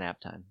 It's nap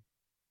time.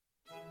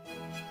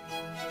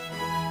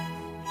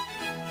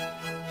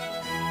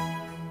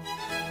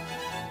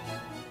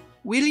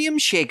 William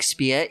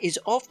Shakespeare is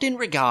often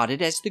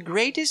regarded as the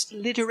greatest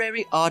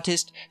literary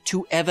artist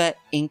to ever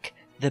ink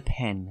the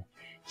pen.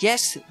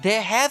 Yes,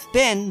 there have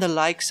been the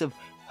likes of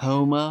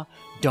Homer,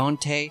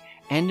 Dante,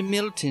 and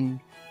Milton,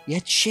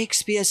 yet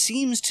Shakespeare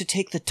seems to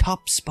take the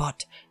top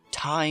spot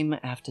time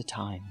after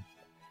time.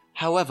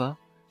 However,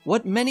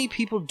 what many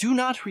people do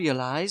not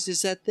realize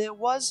is that there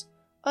was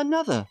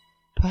another,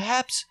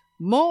 perhaps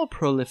more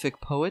prolific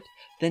poet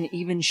than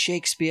even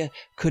Shakespeare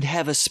could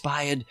have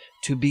aspired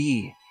to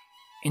be.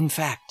 In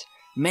fact,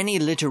 many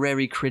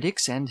literary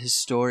critics and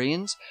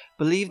historians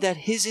believe that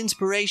his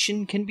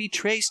inspiration can be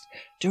traced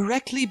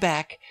directly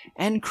back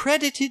and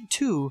credited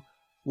to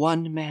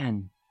one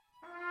man.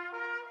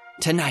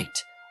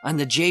 Tonight, on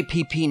the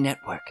JPP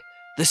Network,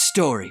 the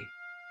story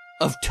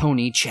of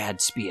Tony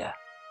Chadspeare,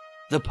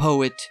 the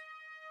poet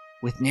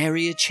with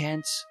nary a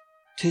chance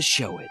to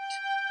show it.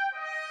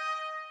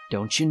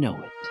 Don't you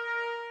know it?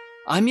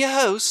 I'm your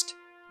host,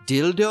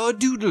 Dildor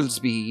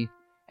Doodlesby,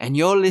 and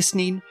you're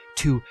listening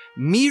to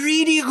Me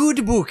Ready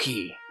Good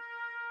Bookie.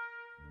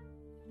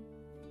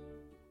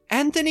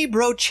 Anthony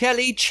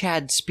Brocelli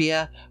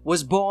Chadspeare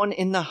was born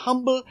in the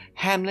humble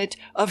hamlet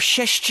of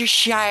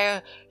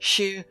Chestershire,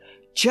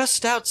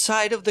 just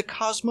outside of the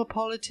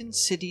cosmopolitan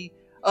city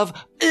of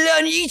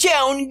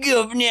Lonelytown,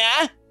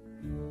 governor.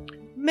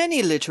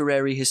 Many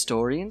literary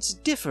historians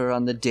differ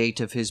on the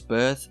date of his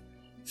birth: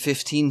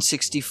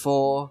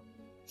 1564,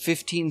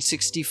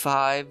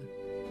 1565,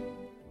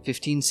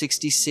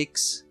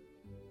 1566,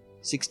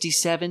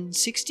 67,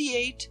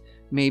 68,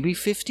 maybe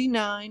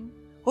 59,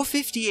 or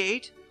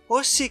 58,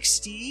 or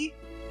 60,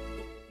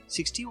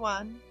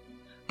 61.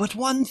 But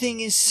one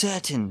thing is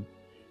certain: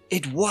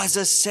 it was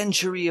a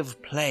century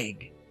of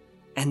plague,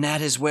 and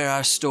that is where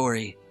our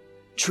story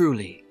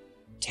truly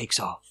takes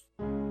off.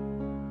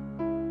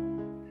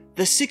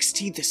 The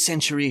 16th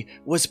century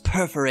was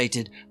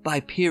perforated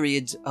by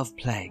periods of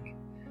plague,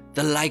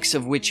 the likes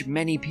of which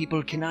many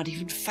people cannot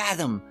even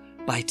fathom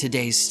by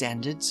today's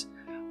standards.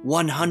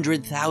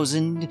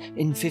 100,000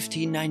 in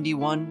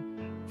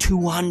 1591,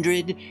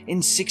 200 in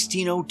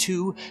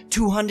 1602,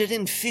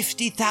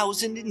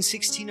 250,000 in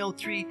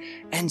 1603,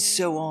 and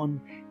so on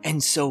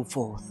and so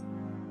forth.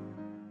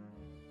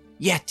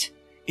 Yet,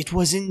 it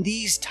was in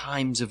these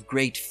times of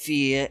great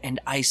fear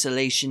and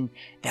isolation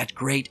that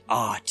great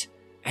art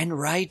and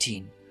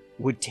writing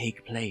would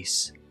take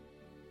place.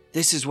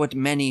 This is what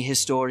many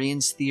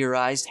historians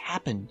theorized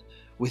happened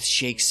with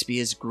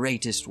Shakespeare's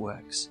greatest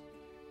works.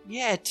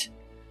 Yet,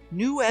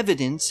 new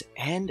evidence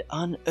and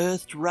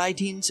unearthed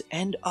writings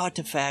and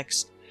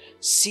artifacts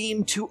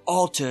seem to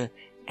alter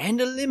and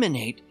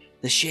eliminate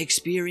the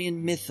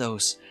Shakespearean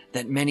mythos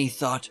that many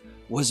thought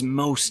was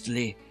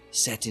mostly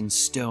set in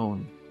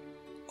stone.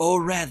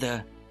 Or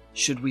rather,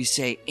 should we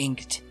say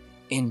inked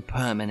in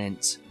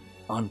permanence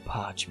on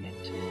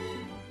parchment.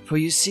 For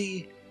you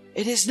see,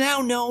 it is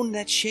now known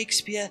that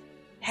Shakespeare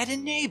had a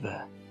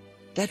neighbor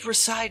that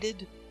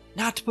resided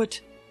not but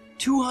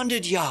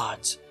 200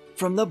 yards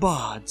from the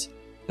bard's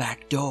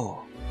back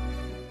door.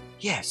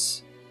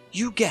 Yes,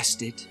 you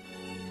guessed it,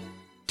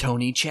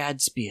 Tony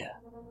Chadspeare.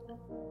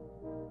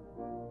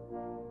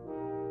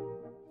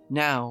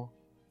 Now,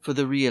 for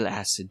the real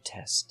acid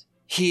test.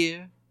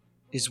 Here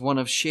is one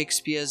of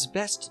Shakespeare's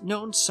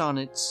best-known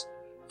sonnets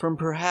from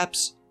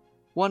perhaps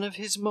one of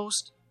his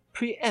most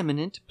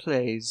preeminent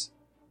plays,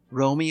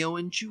 Romeo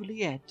and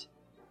Juliet,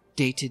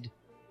 dated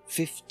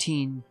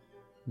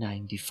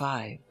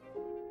 1595.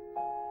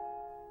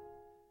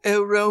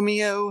 O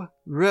Romeo,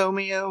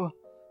 Romeo,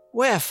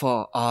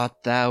 wherefore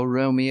art thou,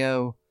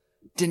 Romeo,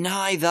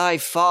 Deny thy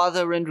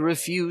father and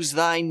refuse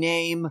thy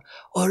name,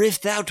 or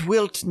if thou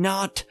wilt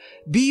not,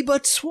 be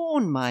but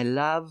sworn, my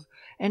love,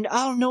 and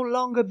I'll no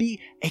longer be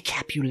a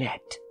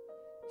Capulet.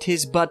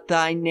 'Tis but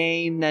thy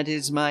name that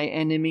is my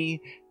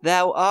enemy.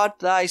 Thou art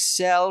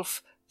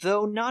thyself,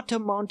 though not a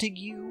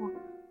Montague.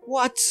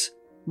 What's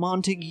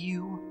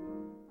Montague?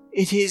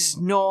 It is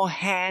nor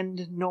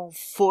hand, nor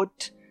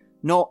foot,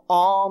 nor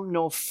arm,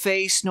 nor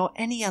face, nor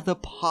any other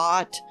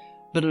part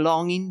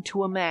belonging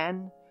to a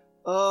man.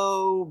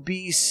 Oh,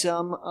 be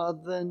some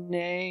other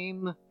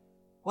name.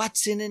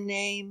 What's in a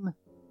name?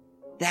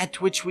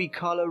 That which we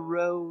call a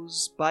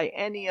rose by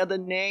any other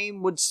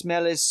name would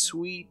smell as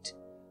sweet.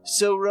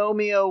 So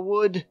Romeo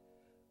would,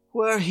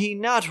 were he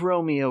not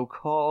Romeo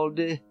called,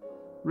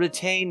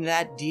 retain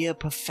that dear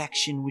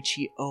perfection which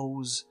he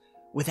owes.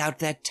 Without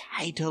that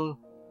title,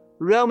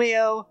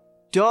 Romeo,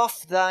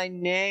 doff thy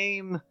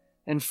name,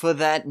 and for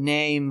that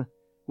name,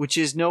 which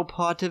is no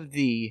part of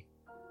thee,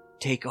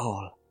 take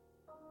all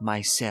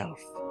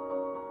myself.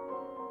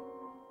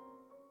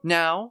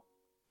 Now,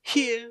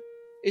 here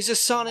is a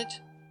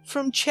sonnet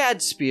from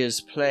Shakespeare's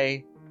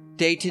play,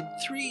 dated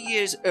 3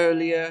 years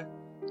earlier,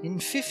 in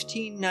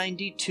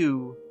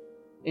 1592,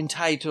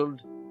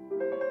 entitled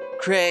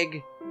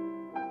Craig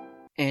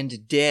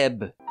and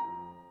Deb.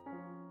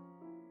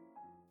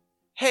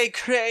 Hey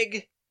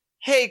Craig,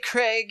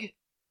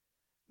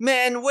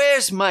 man,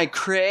 where's my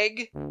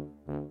Craig?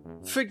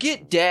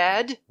 Forget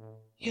Dad,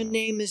 your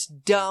name is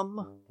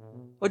dumb,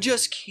 or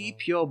just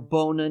keep your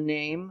boner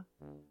name,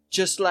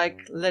 just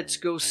like Let's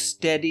Go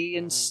Steady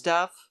and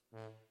stuff,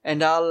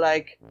 and I'll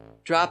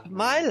drop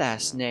my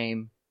last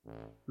name,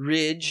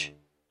 Ridge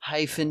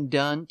hyphen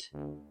Dunt.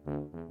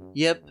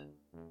 Yep,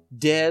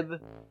 Deb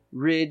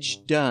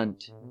Ridge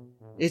Dunt.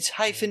 It's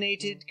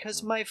hyphenated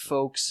 'cause my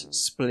folks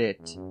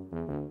split.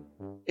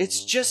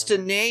 It's just a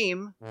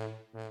name,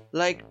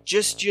 like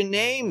just your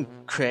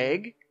name,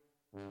 Craig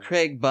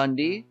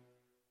Bundy.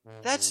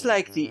 That's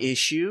like the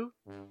issue.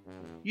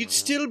 You'd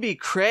still be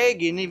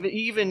Craig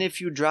even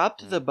if you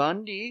dropped the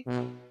Bundy.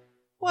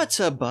 What's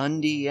a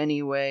Bundy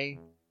anyway?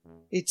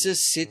 It's a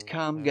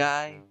sitcom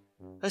guy,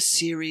 a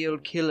serial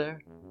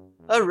killer,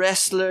 a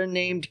wrestler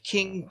named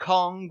King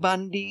Kong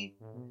Bundy.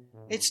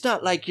 It's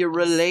not like you're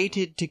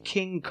related to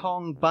King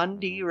Kong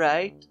Bundy,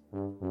 right?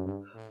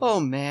 Oh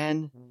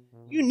man,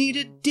 you need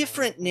a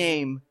different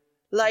name,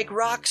 like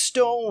Rock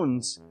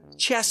Stones,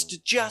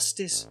 Chest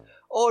Justice,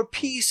 or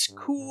Peace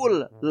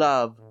Cool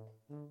Love.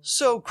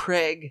 So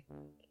Craig,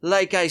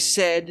 like I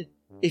said,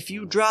 if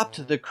you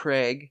dropped the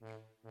Craig,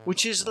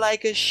 which is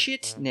like a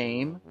shit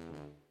name,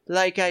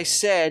 like I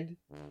said,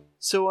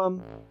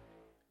 so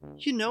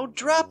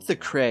drop the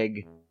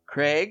Craig,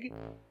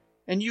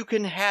 and you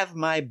can have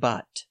my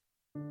butt.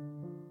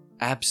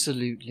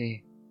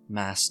 Absolutely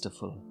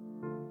masterful.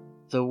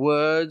 The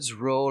words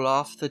roll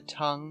off the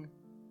tongue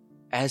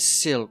as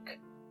silk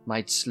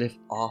might slip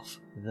off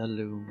the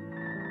loom.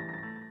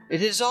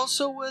 It is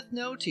also worth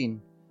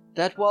noting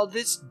that while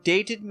this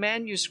dated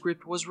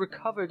manuscript was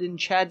recovered in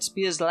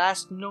Shakespeare's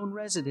last known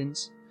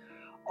residence,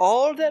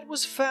 all that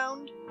was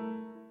found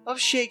of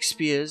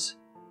Shakespeare's,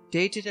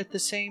 dated at the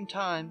same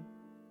time,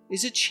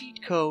 is a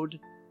cheat code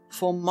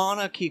for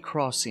Monarchy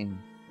Crossing,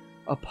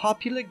 a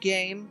popular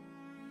game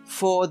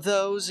for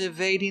those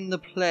evading the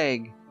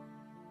plague,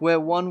 where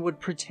one would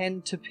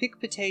pretend to pick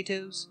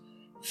potatoes,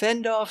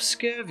 fend off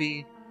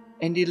scurvy,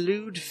 and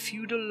elude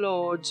feudal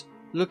lords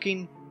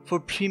looking for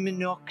prima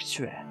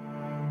noctua.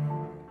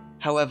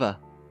 However,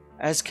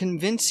 as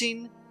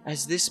convincing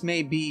as this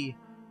may be,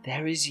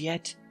 there is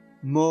yet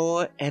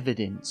more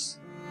evidence.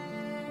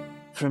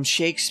 From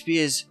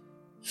Shakespeare's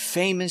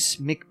famous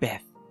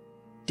Macbeth,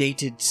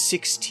 dated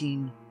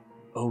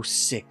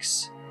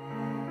 1606,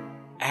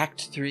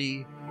 Act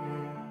 3,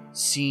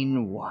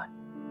 Scene 1.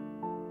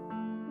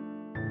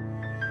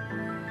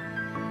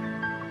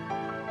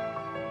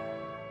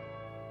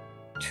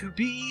 To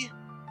be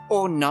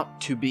or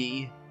not to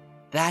be,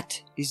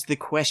 that is the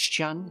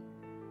question.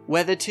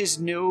 Whether 'tis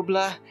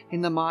nobler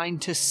in the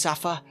mind to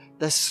suffer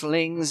the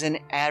slings and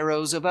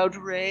arrows of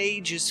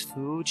outrageous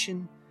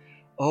fortune,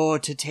 or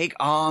to take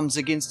arms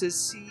against a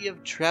sea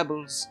of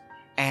troubles,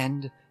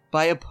 and,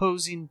 by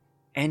opposing,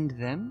 end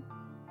them,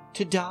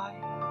 to die,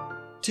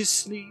 to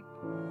sleep,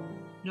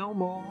 no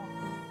more,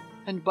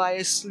 and by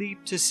a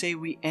sleep to say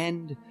we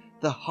end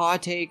the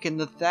heartache and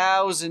the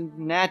 1,000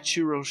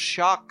 natural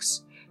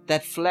shocks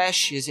that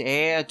flesh is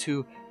heir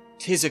to.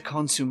 'Tis a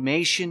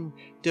consummation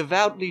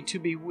devoutly to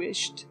be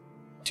wished,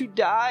 to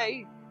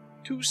die,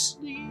 to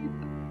sleep,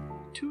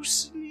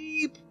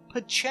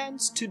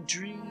 perchance to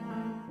dream.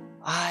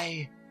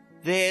 Aye,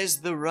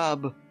 there's the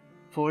rub,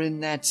 for in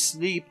that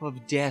sleep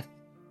of death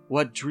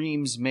what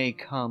dreams may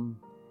come,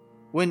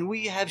 when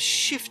we have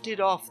shifted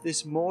off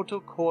this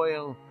mortal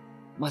coil,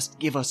 must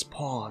give us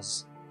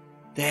pause.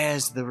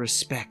 There's the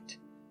respect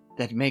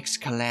that makes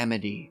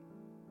calamity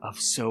of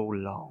so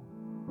long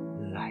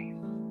life.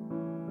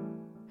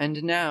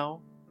 And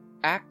now,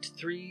 Act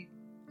 3,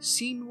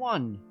 Scene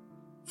 1,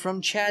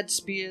 from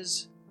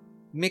Shakespeare's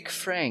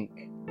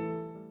McFrank,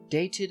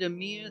 dated a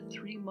mere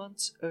 3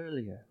 months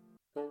earlier.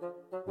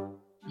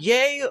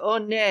 Yay or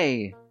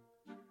nay?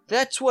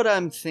 That's what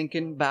I'm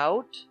thinking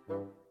 'bout.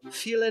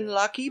 Feeling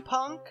lucky,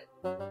 punk?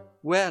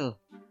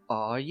 Well,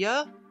 are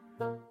ya?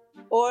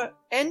 Or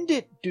end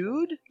it,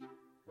 dude.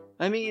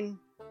 I mean,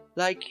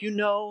 like,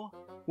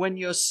 when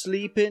you're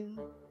sleeping,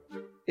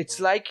 it's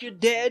like you're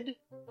dead.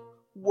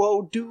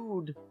 Whoa,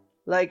 dude.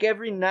 Like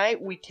every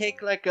night we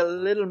take like a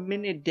little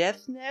mini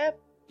death nap?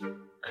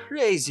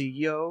 Crazy,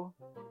 yo.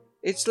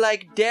 It's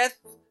like death,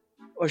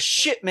 or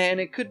shit, man,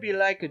 it could be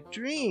like a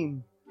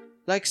dream.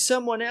 Like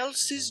someone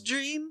else's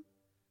dream?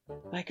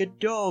 Like a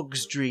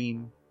dog's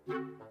dream.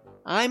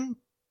 I'm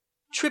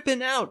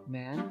tripping out,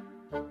 man.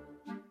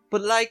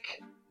 But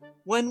like,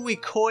 when we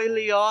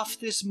coily off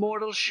this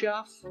mortal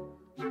shuff,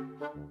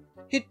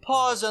 hit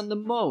pause on the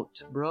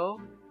moat,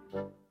 bro.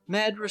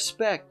 Mad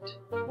respect.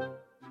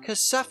 'Cause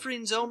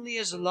suffering's only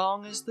as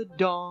long as the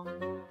dawn,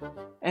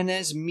 and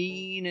as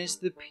mean as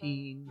the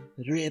peen.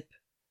 Rip,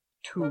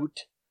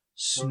 toot,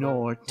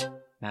 snort.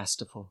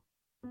 Masterful.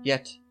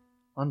 Yet,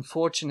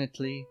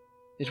 unfortunately,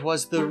 it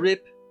was the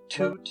rip,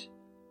 toot,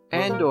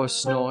 and or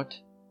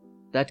snort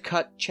that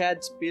cut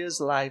Chad Spear's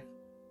life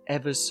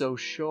ever so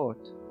short.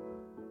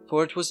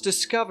 For it was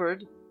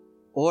discovered,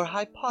 or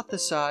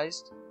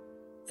hypothesized,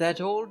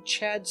 that old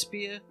Chad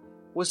Spear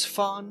was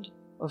fond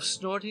of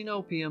snorting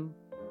opium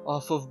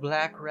off of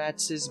black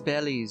rats'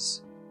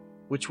 bellies,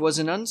 which was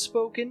an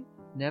unspoken,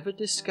 never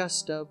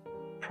discussed of,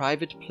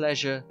 private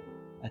pleasure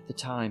at the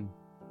time.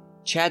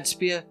 Chad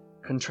Spear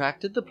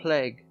contracted the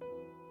plague.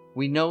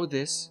 We know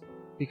this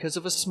because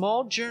of a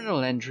small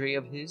journal entry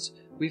of his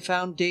we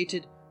found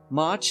dated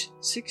March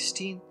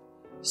 16,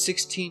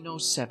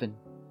 1607,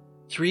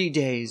 3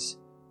 days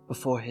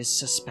before his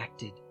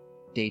suspected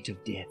date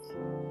of death.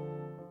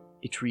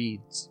 It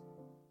reads,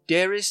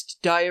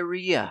 "Dearest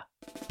diarrhea,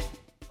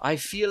 I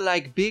feel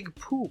like big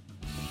poop.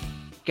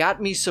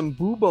 Got me some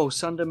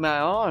boobos under my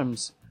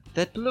arms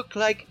that look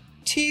like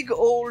tig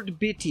old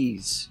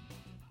bitties.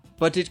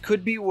 But it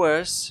could be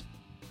worse.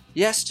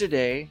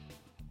 Yesterday,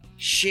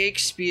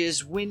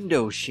 Shakespeare's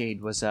window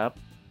shade was up,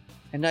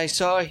 and I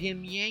saw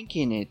him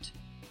yanking it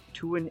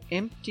to an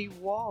empty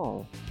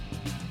wall.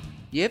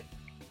 Yep,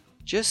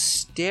 just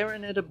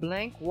staring at a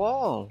blank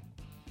wall.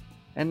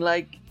 And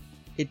like,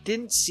 it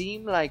didn't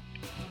seem like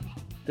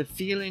the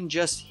feeling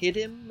just hit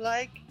him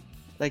like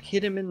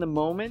hit him in the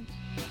moment,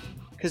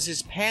 'cause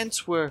his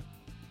pants were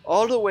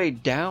all the way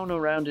down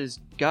around his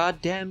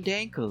goddamned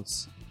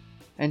ankles,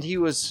 and he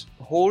was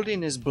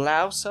holding his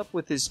blouse up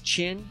with his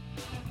chin,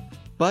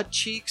 butt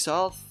cheeks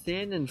all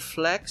thin and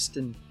flexed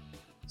and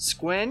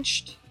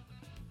squenched.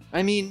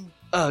 I mean,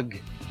 ugh.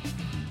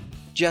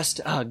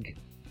 Just ugh.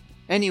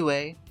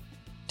 Anyway,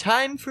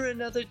 time for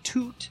another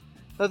toot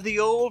of the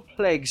old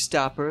plague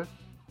stopper.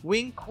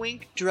 Wink,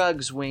 wink,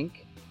 drugs,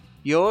 wink.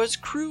 Yours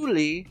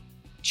cruelly,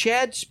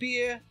 Chad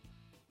Spear,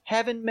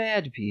 having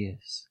mad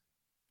beers."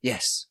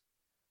 Yes,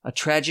 a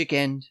tragic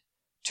end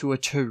to a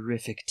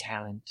terrific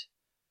talent.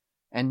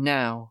 And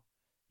now,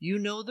 you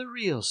know the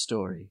real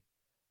story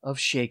of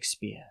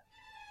Shakespeare,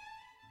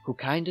 who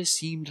kinda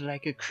seemed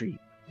like a creep.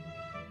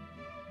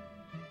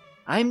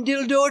 I'm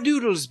Dildor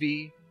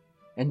Doodlesby,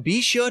 and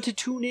be sure to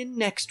tune in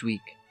next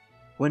week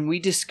when we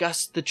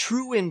discuss the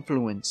true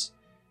influence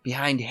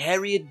behind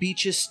Harriet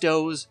Beecher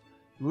Stowe's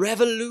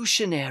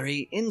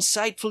revolutionary,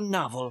 insightful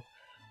novel,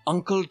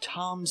 Uncle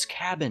Tom's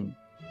Cabin.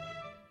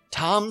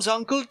 Tom's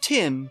Uncle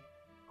Tim,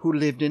 who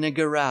lived in a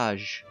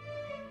garage.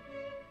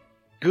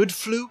 Good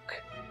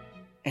fluke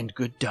and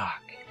good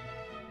dark.